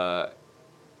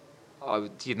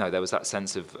 That, there was that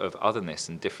sense of otherness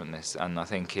and differentness, and I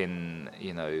think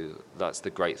that's the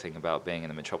great thing about being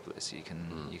in a metropolis. You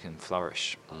can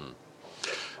flourish.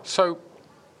 So,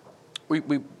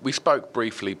 we spoke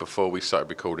briefly before we started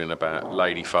recording about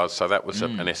Lady Fuzz. So that was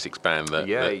an Essex band that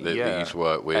you've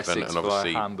worked with, Essex and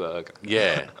obviously Hamburg.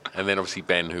 Yeah, and then obviously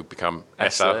Ben, who become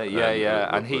Essa.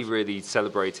 And he really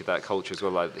celebrated that culture as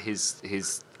well. Like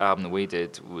his album that we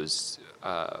did was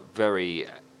very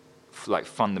like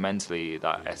fundamentally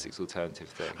that Essex alternative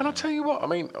thing. And I'll tell you what, I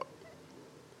mean,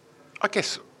 I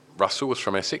guess Russell was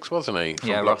from Essex, wasn't he? From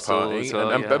Block Russell Party.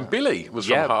 well, and Billy was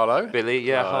from Harlow. Billy,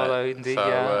 Harlow indeed,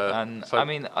 And so I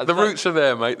mean, the roots are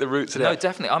there, mate. The roots are there. No,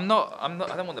 definitely. I'm not. I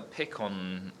don't want to pick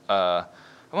on. I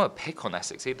don't want to pick on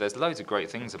Essex either. There's loads of great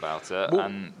things about it, Well,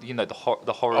 and the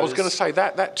horrors. I was going to say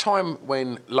that time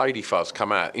when Lady Fuzz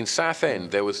come out in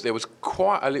Southend, there was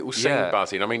quite a little scene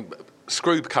buzzing. I mean,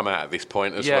 Scroob come out at this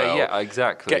point as well. Yeah,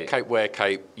 exactly. Get Cape, Wear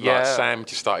Cape. Like Sam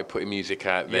just started putting music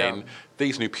out then. Yeah.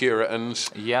 These New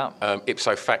Puritans. Yeah.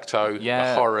 Ipso Facto.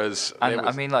 The Horrors. And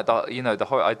I mean, like the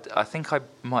horror. I think I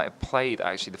might have played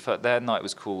actually. Their night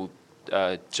was called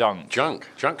Junk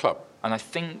Club. And I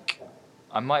think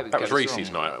I might. That was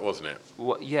Reese's night, wasn't it?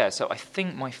 Well, yeah. So I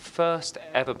think my first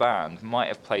ever band might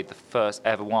have played the first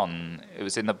ever one. It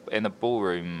was in the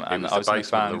ballroom, and it was I was the in a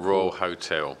basement band of the Royal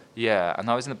Hotel. Yeah, and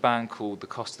I was in a band called The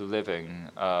Cost of Living,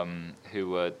 who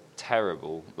were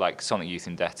terrible, like Sonic Youth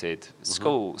Indebted,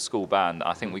 school band.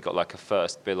 I think we got like a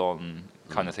first bill on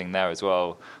kind of thing there as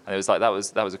well, and it was like that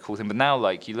was a cool thing. But now,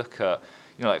 like you look at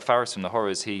like Faris from the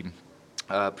Horrors, he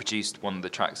produced one of the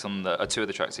tracks on two of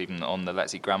the tracks even on the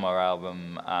Let's Eat Grandma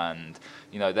album, and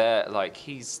they're like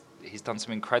he's done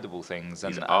some incredible things.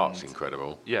 His art's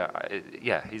incredible. Yeah,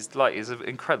 he's an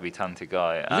incredibly talented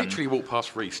guy. Literally walked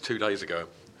past Reese 2 days ago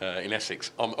in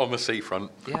Essex on the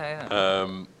seafront. Yeah.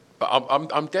 But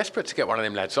I'm desperate to get one of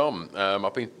them lads on.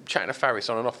 I've been chatting to Faris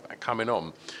on and off coming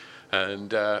on,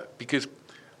 and because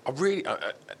I really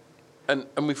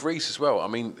and with Reese as well. I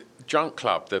mean, Junk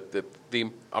Club, that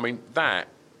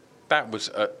was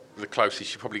the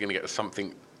closest you're probably going to get to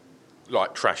something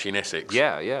like trash in Essex.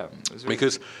 Yeah. It was really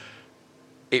because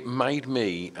it made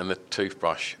me and the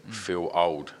Toothbrush feel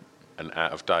old and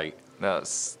out of date.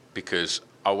 Because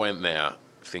I went there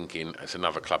thinking it's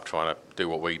another club trying to do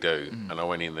what we do, and I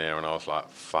went in there and I was like,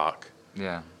 fuck.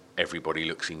 Yeah. Everybody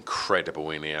looks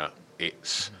incredible in here.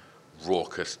 It's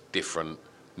raucous, different,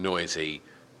 noisy,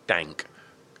 dank,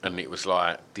 and it was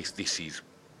like this is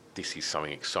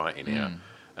something exciting here.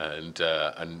 And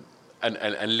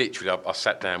literally I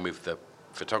sat down with the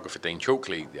photographer Dean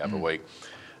Chalkley the other week,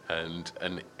 and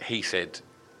he said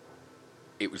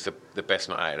it was the best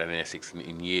night I had in Essex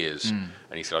in years. And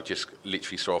he said, I just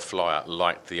literally saw a flyer,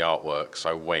 liked the artwork,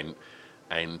 so went.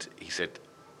 And he said,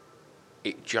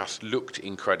 it just looked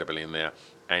incredible in there.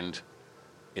 And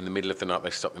in the middle of the night, they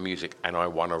stopped the music, and I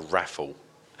won a raffle.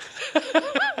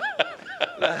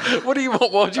 What do you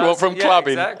want? What do you want from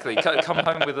clubbing? Exactly. Come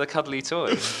home with a cuddly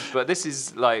toy. But this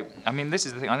is like, I mean, this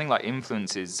is the thing. I think like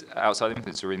influences, outside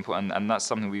influences, are really important, and that's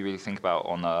something we really think about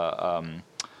on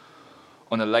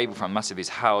a label front massively. Is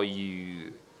how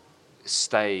you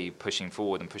stay pushing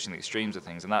forward and pushing the extremes of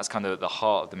things, and that's kind of the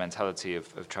heart of the mentality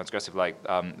of Transgressive. Like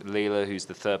Leela, who's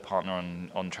the third partner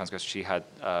on Transgressive, she had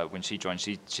when she joined,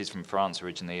 she's from France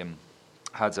originally and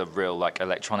had a real like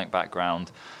electronic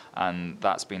background, and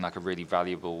that's been like a really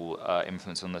valuable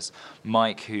influence on this.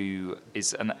 Mike, who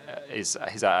is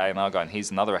his A&R guy, and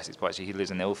he's another Essex boy. Actually, he lives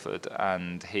in Ilford,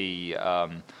 and he.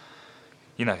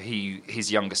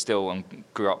 He's younger still and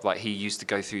grew up, like, he used to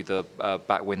go through the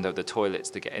back window of the toilets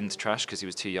to get into Trash because he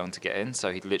was too young to get in,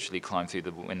 so he'd literally climb through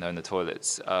the window in the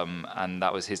toilets, and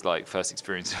that was his, like, first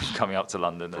experience of coming up to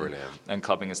London and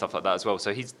clubbing and stuff like that as well.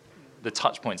 So the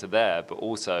touch points are there, but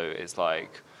also it's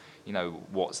like, you know,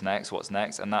 what's next,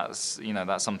 and that's, you know,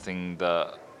 that's something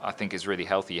that I think is really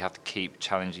healthy. You have to keep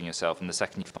challenging yourself, and the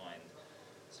second you find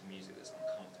some music that's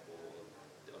uncomfortable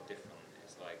or different,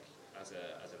 it's like, as a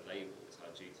label, it's our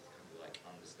duty to kind of like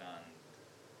understand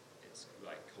its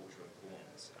like cultural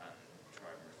importance and try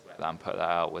and reflect that and put that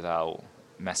out without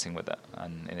messing with it,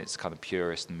 and in its kind of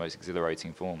purest and most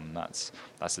exhilarating form. And that's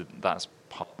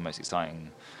part of the most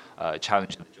exciting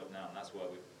challenge of the job now, and that's why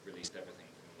we've released everything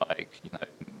from like, you know,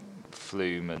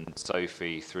 Flume and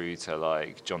Sophie through to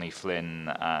like Johnny Flynn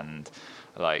and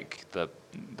like the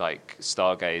like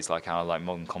Stargaze, like our like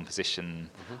modern composition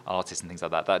artists and things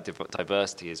like that. That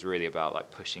diversity is really about like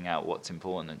pushing out what's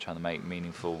important and trying to make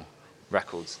meaningful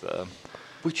records that are,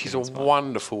 which is a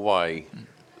wonderful way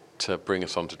to bring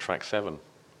us on to track 7,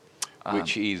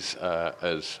 which is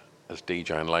as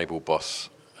DJ and label boss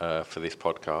for this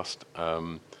podcast,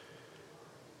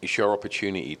 it's your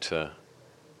opportunity to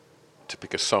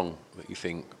pick a song that you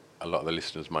think a lot of the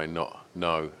listeners may not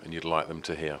know and you'd like them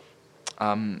to hear.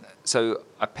 So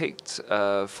I picked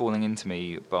Falling Into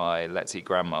Me by Let's Eat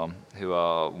Grandma, who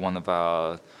are one of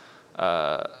our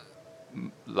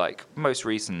like most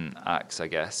recent acts, I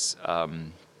guess. I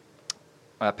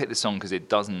picked this song because it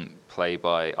doesn't play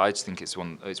by, I just think it's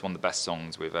one of the best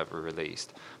songs we've ever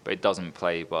released, but it doesn't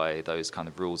play by those kind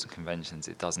of rules and conventions.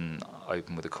 It doesn't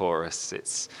open with a chorus.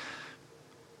 It's,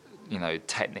 you know,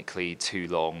 technically too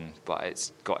long, but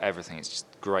it's got everything. It's just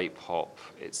great pop.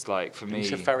 It's like, for me...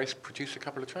 So Faris produced a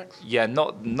couple of tracks? Yeah,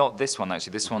 not this one,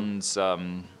 actually. This one's...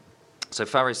 So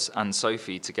Faris and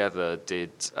Sophie together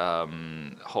did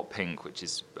Hot Pink, which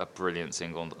is a brilliant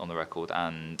single on the record,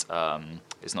 and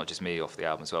It's Not Just Me off the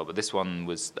album as well. But this one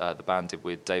was the band did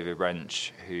with David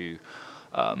Wrench, who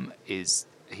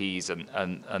he's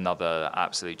another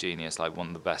absolute genius, like one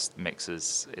of the best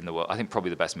mixers in the world. I think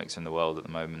probably the best mixer in the world at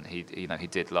the moment. He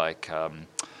did like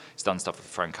he's done stuff with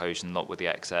Frank Ocean, a lot with the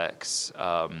XX,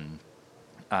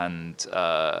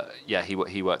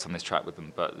 he worked on this track with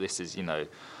them. But this is, you know,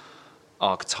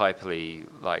 archetypally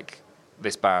like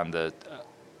this band. I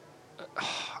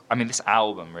mean, this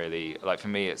album really, like for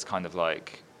me, it's kind of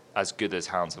like as good as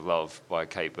Hounds of Love by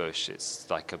Kate Bush. It's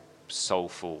like a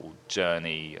soulful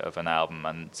journey of an album,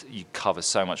 and you cover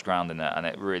so much ground in it, and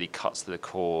it really cuts to the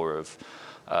core of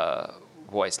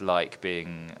what it's like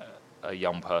being a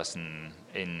young person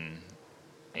in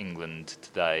England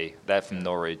today. They're from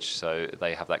Norwich, so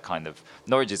they have that kind of...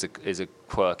 Norwich is a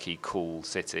quirky, cool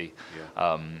city,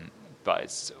 but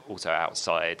it's also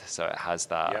outside, so it has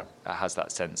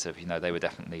that sense of, you know, they were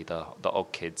definitely the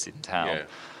odd kids in town.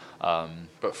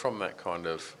 But from that kind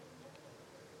of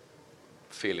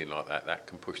feeling like that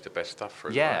can push the best stuff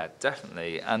through. Yeah, right?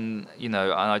 Definitely. And, you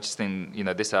know, and I just think, you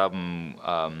know, this album,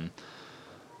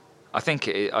 I think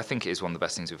it is one of the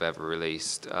best things we've ever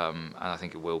released, and I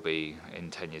think it will be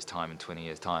in 10 years' time and 20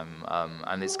 years' time.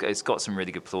 And it's got some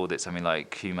really good plaudits. I mean,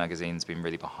 like Q Magazine's been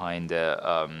really behind it.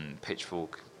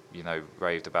 Pitchfork, you know,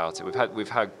 raved about it. We've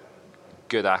had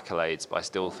good accolades, but I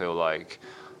still feel like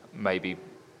maybe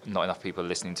not enough people are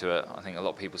listening to it. I think a lot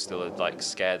of people still are like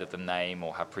scared of the name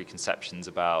or have preconceptions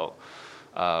about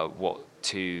what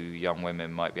two young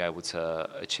women might be able to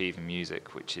achieve in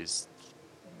music, which is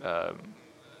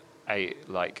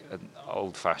like an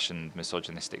old-fashioned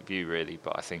misogynistic view, really.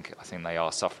 But I think they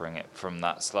are suffering it from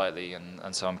that slightly,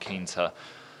 and so I'm keen to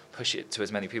push it to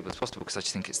as many people as possible because I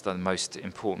just think it's the most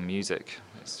important music.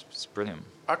 It's brilliant.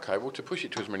 Okay, well, to push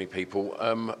it to as many people,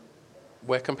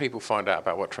 where can people find out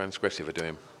about what Transgressive are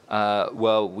doing?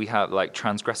 Well, we have like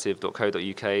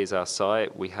transgressive.co.uk is our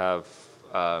site. We have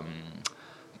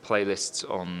playlists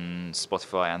on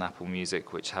Spotify and Apple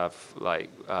Music, which have like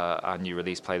our new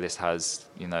release playlist has,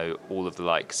 you know, all of the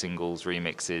like singles,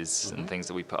 remixes, and things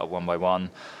that we put up one by one,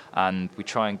 and we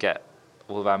try and get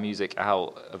all of our music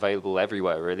out, available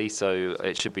everywhere really. So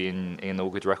it should be in all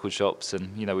good record shops,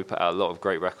 and you know, we put out a lot of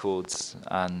great records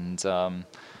and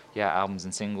albums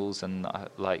and singles, and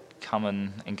come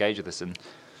and engage with us. And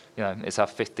you know, it's our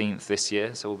 15th this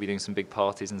year, so we'll be doing some big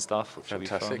parties and stuff, which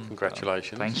Fantastic. will be fun.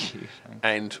 Congratulations. Thank you.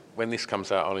 And when this comes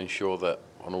out, I'll ensure that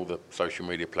on all the social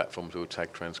media platforms we'll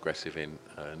tag Transgressive in,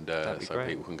 and so great.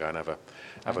 people can go and have a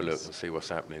look and see what's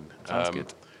happening. Sounds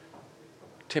good.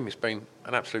 Tim, it's been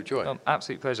an absolute joy.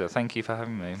 Absolute pleasure. Thank you for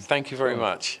having me. Thank you very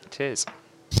much. Cheers.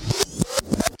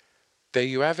 There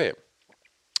you have it.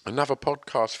 Another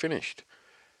podcast finished.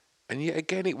 And yet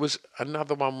again, it was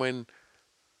another one when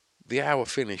the hour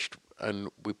finished and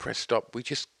we pressed stop. We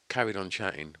just carried on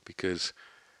chatting because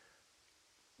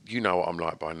you know what I'm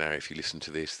like by now. If you listen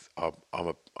to this, I'm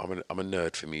a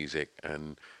nerd for music,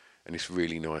 and it's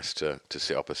really nice to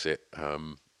sit opposite.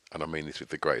 And I mean this with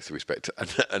the greatest respect.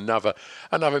 Another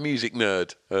music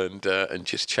nerd, and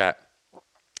just chat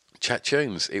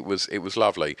tunes. It was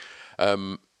lovely.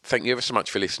 Thank you ever so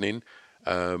much for listening.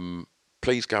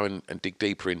 Please go and dig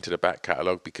deeper into the back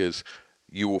catalogue, because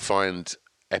you will find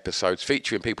episodes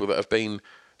featuring people that have been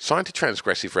signed to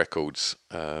Transgressive Records.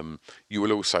 You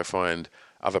will also find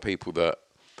other people that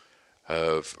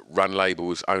have run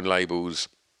labels, own labels,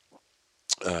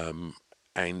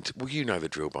 and well, you know the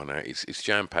drill by now. It's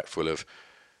jam-packed full of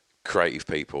creative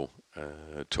people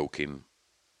talking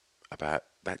about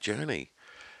that journey.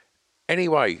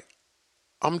 Anyway,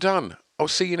 I'm done. I'll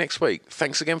see you next week.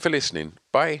 Thanks again for listening.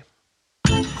 Bye.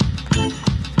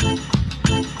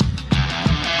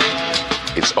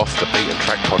 It's Off the Beaten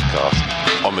Track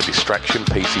podcast on the Distraction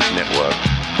Pieces Network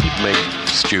with me,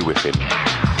 Stu Whiffen.